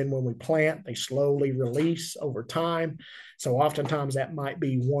put those in when we plant. They slowly release over time. So oftentimes that might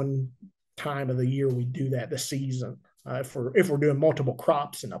be one time of the year we do that this season. If we're doing multiple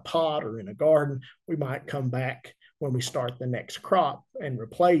crops in a pot or in a garden, we might come back when we start the next crop and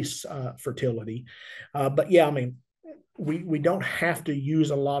replace fertility. But yeah, I mean, we don't have to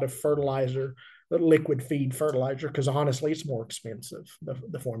use a lot of fertilizer, liquid feed fertilizer, because honestly, it's more expensive.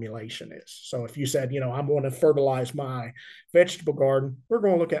 The formulation is. So if you said, I'm going to fertilize my vegetable garden, we're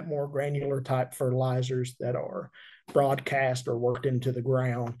going to look at more granular type fertilizers that are broadcast or worked into the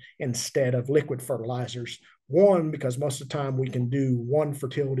ground instead of liquid fertilizers. One, because most of the time we can do one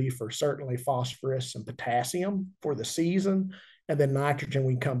fertility for certainly phosphorus and potassium for the season, and then nitrogen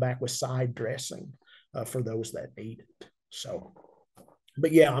we come back with side dressing for those that need it. So,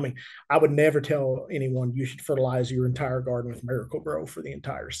 but yeah, I mean, I would never tell anyone you should fertilize your entire garden with Miracle-Gro for the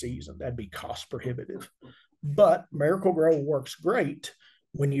entire season. That'd be cost prohibitive. But Miracle-Gro works great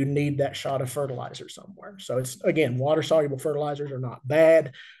when you need that shot of fertilizer somewhere. So it's, again, water-soluble fertilizers are not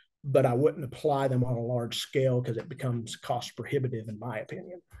bad, but I wouldn't apply them on a large scale because it becomes cost prohibitive in my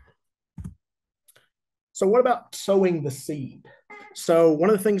opinion. So what about sowing the seed? So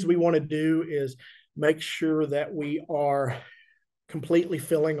one of the things we want to do is make sure that we are completely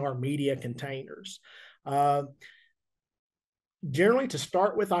filling our media containers. Generally, to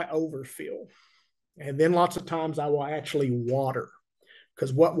start with, I overfill. And then lots of times I will actually water,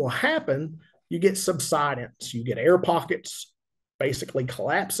 because what will happen, you get subsidence, you get air pockets basically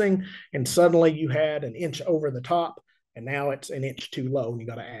collapsing, and suddenly you had an inch over the top, and now it's an inch too low, and you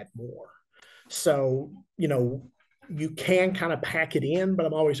got to add more. So, you can kind of pack it in, but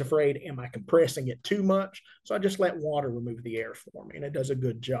I'm always afraid, am I compressing it too much? So I just let water remove the air for me, and it does a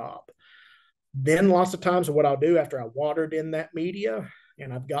good job. Then lots of times what I'll do after I watered in that media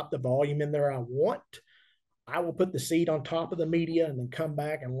and I've got the volume in there I want, I will put the seed on top of the media and then come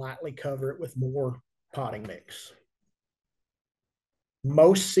back and lightly cover it with more potting mix.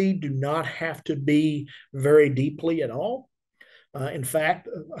 Most seed do not have to be very deeply at all. In fact,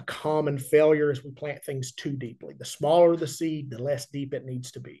 a common failure is we plant things too deeply. The smaller the seed, the less deep it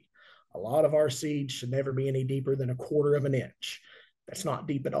needs to be. A lot of our seeds should never be any deeper than 1/4 of an inch. That's not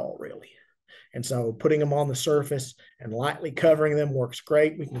deep at all, really. And so putting them on the surface and lightly covering them works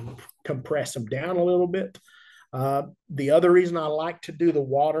great. We can compress them down a little bit. The other reason I like to do the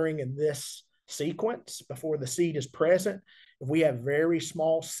watering in this sequence before the seed is present, if we have very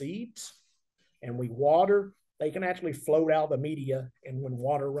small seeds and we water, they can actually float out of the media, and when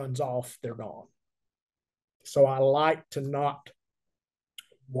water runs off, they're gone. So I like to not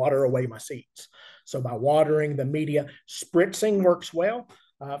water away my seeds. So by watering the media, spritzing works well.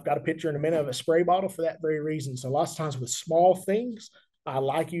 I've got a picture in a minute of a spray bottle for that very reason. So lots of times with small things, I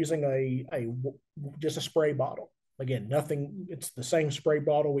like using just a spray bottle. Again, nothing, it's the same spray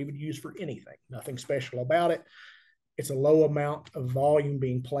bottle we would use for anything. Nothing special about it. It's a low amount of volume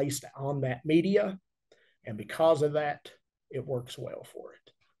being placed on that media. And because of that, it works well for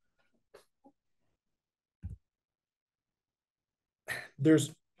it. There's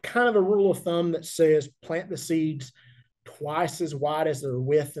kind of a rule of thumb that says plant the seeds twice as wide as their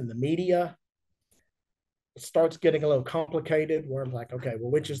width in the media. It starts getting a little complicated where I'm like, okay, well,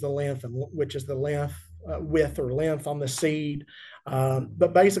 which is the length and which is the width or length on the seed?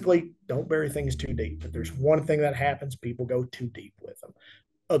 But basically, don't bury things too deep. If there's one thing that happens, people go too deep with them.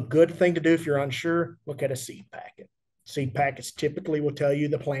 A good thing to do if you're unsure, look at a seed packet. Seed packets typically will tell you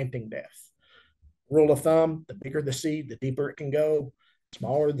the planting depth. Rule of thumb, the bigger the seed, the deeper it can go.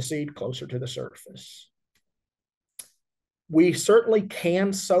 Smaller the seed, closer to the surface. We certainly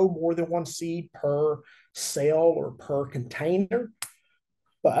can sow more than one seed per cell or per container,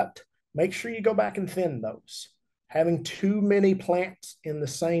 but make sure you go back and thin those. Having too many plants in the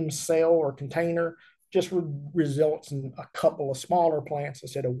same cell or container just results in a couple of smaller plants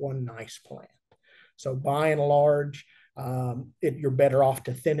instead of one nice plant. So by and large, you're better off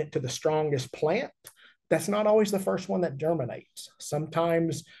to thin it to the strongest plant. That's not always the first one that germinates.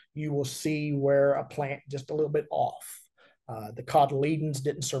 Sometimes you will see where a plant just a little bit off. The cotyledons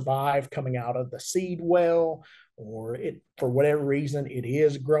didn't survive coming out of the seed well, or it, for whatever reason, it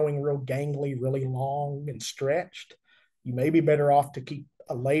is growing real gangly, really long and stretched. You may be better off to keep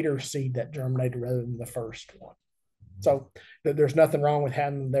a later seed that germinated rather than the first one. So there's nothing wrong with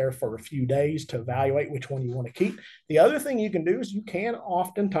having them there for a few days to evaluate which one you want to keep. The other thing you can do is you can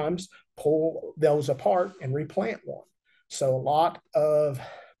oftentimes pull those apart and replant one. So a lot of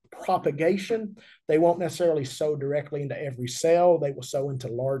propagation, they won't necessarily sow directly into every cell. They will sow into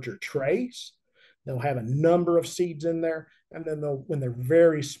larger trays. They'll have a number of seeds in there, and then they'll, when they're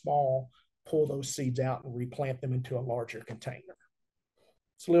very small, pull those seeds out and replant them into a larger container.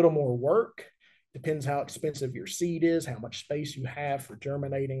 It's a little more work. Depends how expensive your seed is, how much space you have for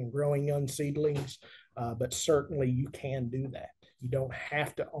germinating and growing young seedlings, but certainly you can do that. You don't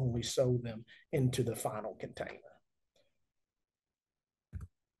have to only sow them into the final container.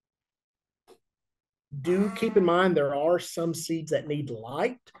 Do keep in mind there are some seeds that need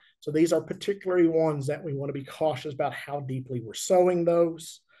light. So these are particularly ones that we want to be cautious about how deeply we're sowing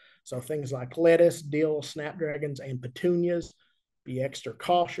those. So things like lettuce, dill, snapdragons, and petunias, be extra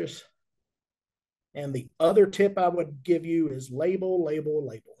cautious. And the other tip I would give you is label, label,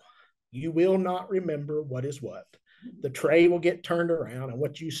 label. You will not remember what is what. The tray will get turned around, and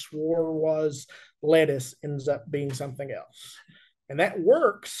what you swore was lettuce ends up being something else. And that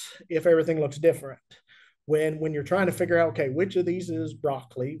works if everything looks different. When you're trying to figure out, okay, which of these is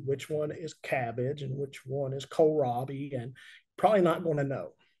broccoli, which one is cabbage, and which one is kohlrabi, and probably not going to know.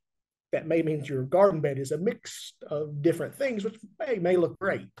 That may mean your garden bed is a mix of different things, which may look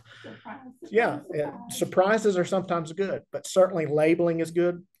great. Surprises are sometimes good, but certainly labeling is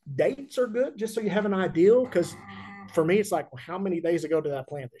good. Dates are good, just so you have an idea, because for me, it's like, well, how many days ago did I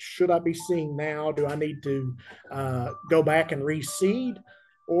plant this? Should I be seeing now? Do I need to go back and reseed?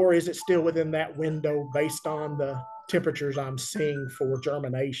 Or is it still within that window based on the temperatures I'm seeing for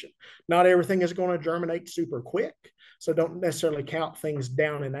germination? Not everything is going to germinate super quick, so don't necessarily count things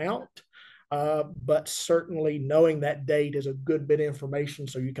down and out. But certainly knowing that date is a good bit of information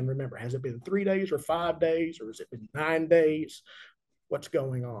so you can remember, has it been 3 days or 5 days, or has it been 9 days? What's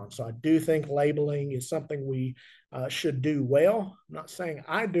going on? So I do think labeling is something we should do well. I'm not saying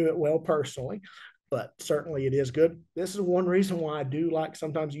I do it well personally, but certainly it is good. This is one reason why I do like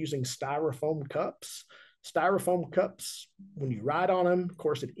sometimes using styrofoam cups. Styrofoam cups, when you write on them, of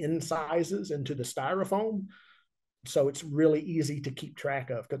course, it incisors into the styrofoam. So it's really easy to keep track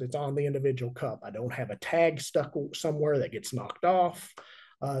of because it's on the individual cup. I don't have a tag stuck somewhere that gets knocked off.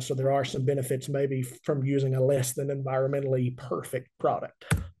 So there are some benefits maybe from using a less than environmentally perfect product.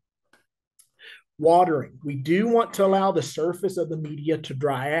 Watering. We do want to allow the surface of the media to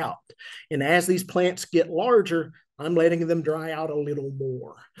dry out. And as these plants get larger, I'm letting them dry out a little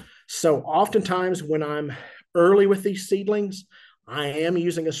more. So oftentimes when I'm early with these seedlings, I am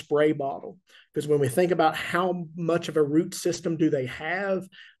using a spray bottle, because when we think about how much of a root system do they have,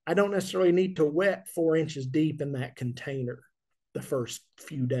 I don't necessarily need to wet 4 inches deep in that container the first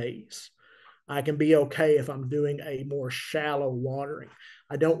few days. I can be okay if I'm doing a more shallow watering.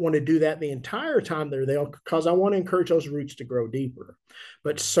 I don't want to do that the entire time they're there because I want to encourage those roots to grow deeper.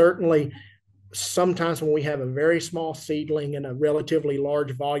 But certainly, sometimes when we have a very small seedling in a relatively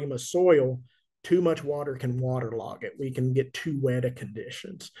large volume of soil, too much water can waterlog it. We can get too wet of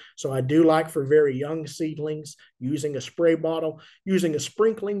conditions. So I do like for very young seedlings using a spray bottle, using a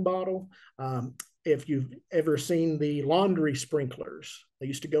sprinkling bottle. If you've ever seen the laundry sprinklers, they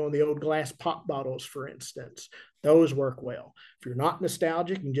used to go in the old glass pop bottles, for instance. Those work well. If you're not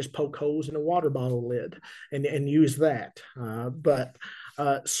nostalgic, you can just poke holes in a water bottle lid and use that. But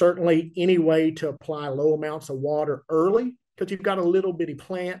certainly any way to apply low amounts of water early, because you've got a little bitty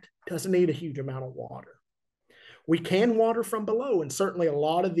plant, doesn't need a huge amount of water. We can water from below, and certainly a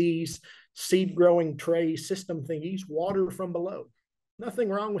lot of these seed growing tray system thingies water from below. Nothing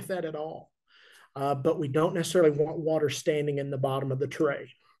wrong with that at all. But we don't necessarily want water standing in the bottom of the tray.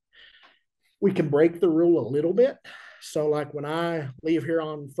 We can break the rule a little bit. So like when I leave here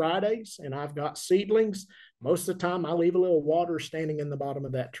on Fridays and I've got seedlings, most of the time I leave a little water standing in the bottom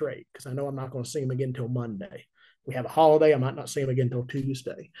of that tray because I know I'm not going to see them again until Monday. We have a holiday, I might not see them again until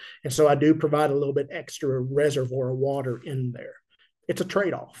Tuesday. And so I do provide a little bit extra reservoir of water in there. It's a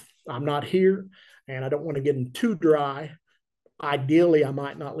trade-off. I'm not here and I don't want to get them too dry. Ideally, I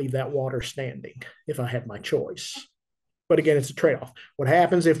might not leave that water standing if I had my choice. But again, it's a trade-off. What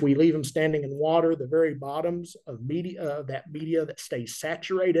happens if we leave them standing in water, the very bottoms of media, that media that stays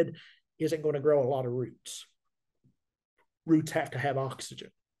saturated isn't going to grow a lot of roots. Roots have to have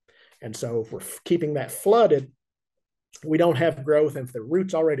oxygen. And so if we're keeping that flooded, we don't have growth. And if the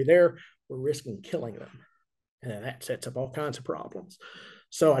root's already there, we're risking killing them. And that sets up all kinds of problems.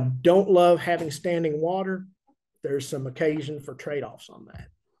 So I don't love having standing water. There's some occasion for trade-offs on that.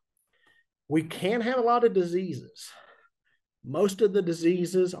 We can have a lot of diseases. Most of the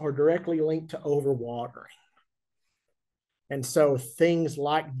diseases are directly linked to overwatering. And so things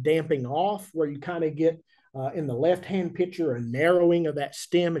like damping off, where you kind of get in the left-hand picture a narrowing of that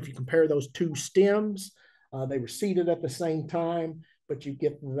stem. If you compare those two stems, they were seeded at the same time, but you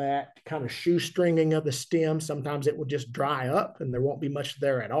get that kind of shoestringing of the stem. Sometimes it will just dry up and there won't be much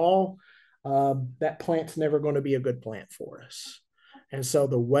there at all. That plant's never going to be a good plant for us. And so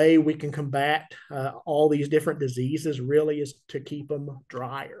the way we can combat all these different diseases really is to keep them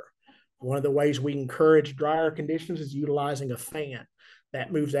drier. One of the ways we encourage drier conditions is utilizing a fan.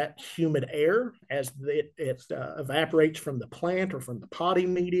 That moves that humid air as it evaporates from the plant or from the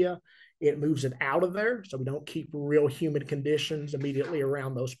potting media. It moves it out of there so we don't keep real humid conditions immediately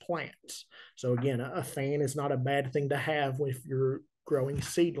around those plants. So again, a fan is not a bad thing to have if you're growing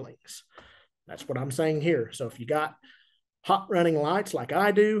seedlings. That's what I'm saying here. So if you got hot running lights like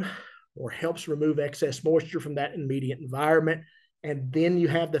I do, or helps remove excess moisture from that immediate environment, and then you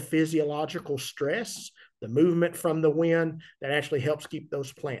have the physiological stress, the movement from the wind, that actually helps keep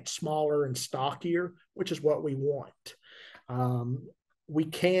those plants smaller and stockier, which is what we want. We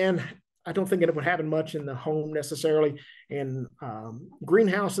can, I don't think it would happen much in the home necessarily. In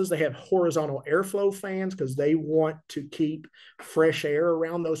greenhouses, they have horizontal airflow fans because they want to keep fresh air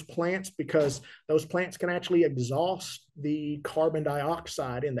around those plants, because those plants can actually exhaust the carbon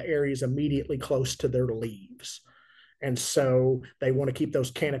dioxide in the areas immediately close to their leaves. And so they want to keep those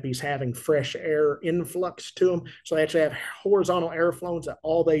canopies having fresh air influx to them. So they actually have horizontal airflows that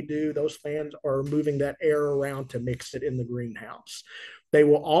all they do, those fans are moving that air around to mix it in the greenhouse. They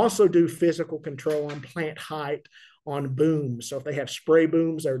will also do physical control on plant height on booms. So if they have spray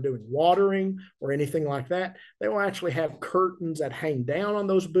booms that are doing watering or anything like that, they will actually have curtains that hang down on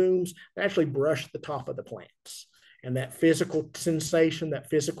those booms that actually brush the top of the plants. And that physical sensation, that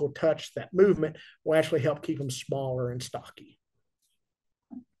physical touch, that movement will actually help keep them smaller and stocky.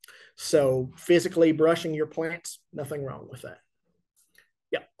 So physically brushing your plants, nothing wrong with that.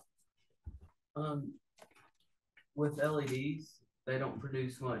 Yep. With LEDs, they don't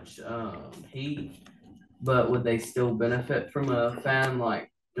produce much heat, but would they still benefit from a fan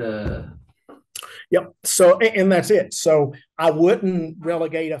like the? Yep. So, and that's it. So I wouldn't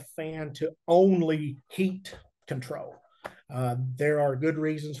relegate a fan to only heat control. There are good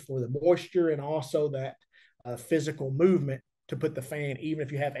reasons for the moisture and also that physical movement to put the fan, even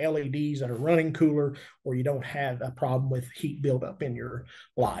if you have LEDs that are running cooler or you don't have a problem with heat buildup in your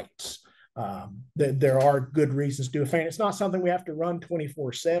lights. There are good reasons to do a fan. It's not something we have to run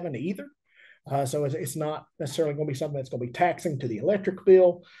 24/7 either. So it's not necessarily going to be something that's going to be taxing to the electric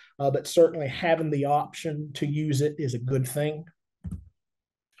bill, but certainly having the option to use it is a good thing.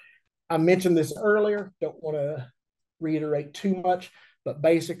 I mentioned this earlier, don't want to reiterate too much, but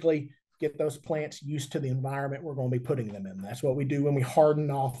basically get those plants used to the environment we're going to be putting them in. That's what we do when we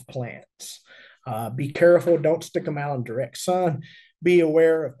harden off plants. Be careful, don't stick them out in direct sun. Be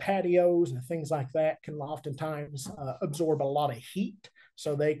aware of patios and things like that can oftentimes absorb a lot of heat,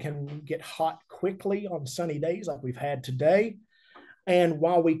 so they can get hot quickly on sunny days like we've had today. And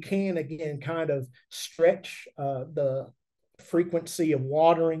while we can, again, kind of stretch the frequency of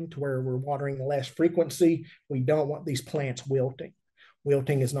watering to where we're watering less frequency, we don't want these plants wilting.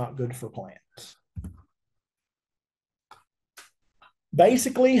 Wilting is not good for plants.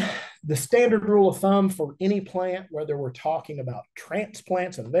 Basically, the standard rule of thumb for any plant, whether we're talking about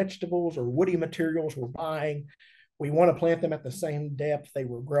transplants and vegetables or woody materials we're buying, we want to plant them at the same depth they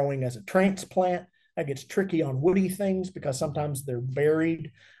were growing as a transplant. That gets tricky on woody things because sometimes they're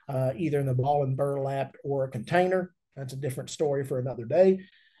buried either in the ball and burlap or a container. That's a different story for another day.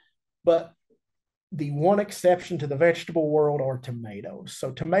 But the one exception to the vegetable world are tomatoes.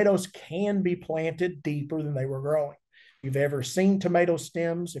 So tomatoes can be planted deeper than they were growing. If you've ever seen tomato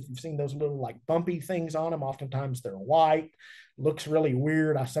stems, if you've seen those little like bumpy things on them, oftentimes they're white, looks really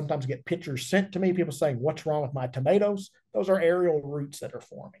weird. I sometimes get pictures sent to me, people saying, what's wrong with my tomatoes? Those are aerial roots that are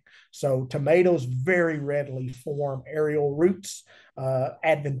forming. So tomatoes very readily form aerial roots,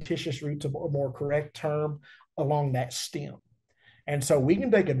 adventitious roots, a more correct term, along that stem. And so we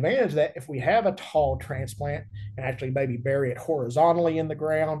can take advantage of that if we have a tall transplant and actually maybe bury it horizontally in the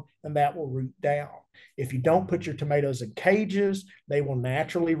ground, and that will root down. If you don't put your tomatoes in cages, they will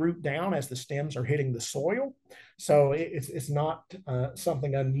naturally root down as the stems are hitting the soil. So it's not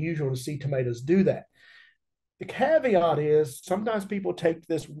something unusual to see tomatoes do that. The caveat is sometimes people take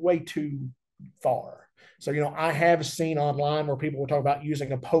this way too far. So, I have seen online where people will talk about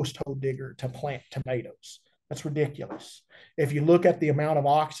using a post hole digger to plant tomatoes. That's ridiculous. If you look at the amount of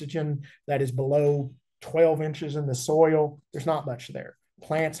oxygen that is below 12 inches in the soil, there's not much there.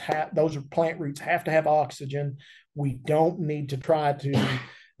 Those plant roots have to have oxygen. We don't need to try to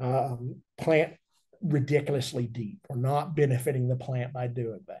plant ridiculously deep. We're not benefiting the plant by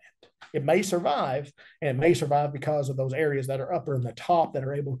doing that. It may survive, and it may survive because of those areas that are upper in the top that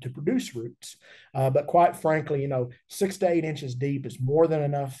are able to produce roots. But quite frankly, 6 to 8 inches deep is more than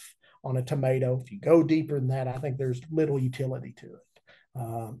enough on a tomato. If you go deeper than that, I think there's little utility to it.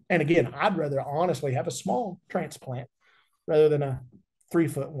 And again, I'd rather honestly have a small transplant rather than a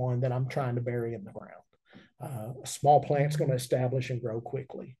 3-foot one that I'm trying to bury in the ground. A small plant's going to establish and grow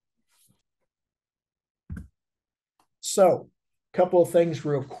quickly. So, a couple of things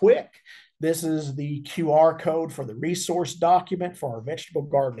real quick. This is the QR code for the resource document for our vegetable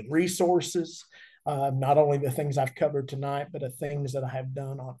gardening resources. Not only the things I've covered tonight, but the things that I have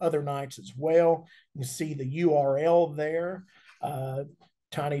done on other nights as well. You can see the URL there,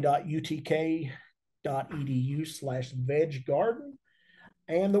 tiny.utk.edu/veggarden.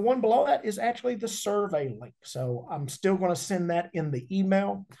 And the one below that is actually the survey link. So I'm still going to send that in the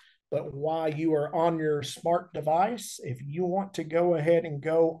email. But while you are on your smart device, if you want to go ahead and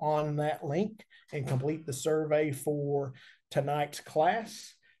go on that link and complete the survey for tonight's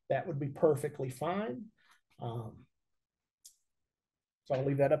class, that would be perfectly fine. So I'll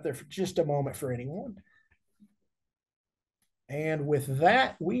leave that up there for just a moment for anyone. And with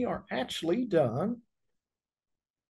that, we are actually done.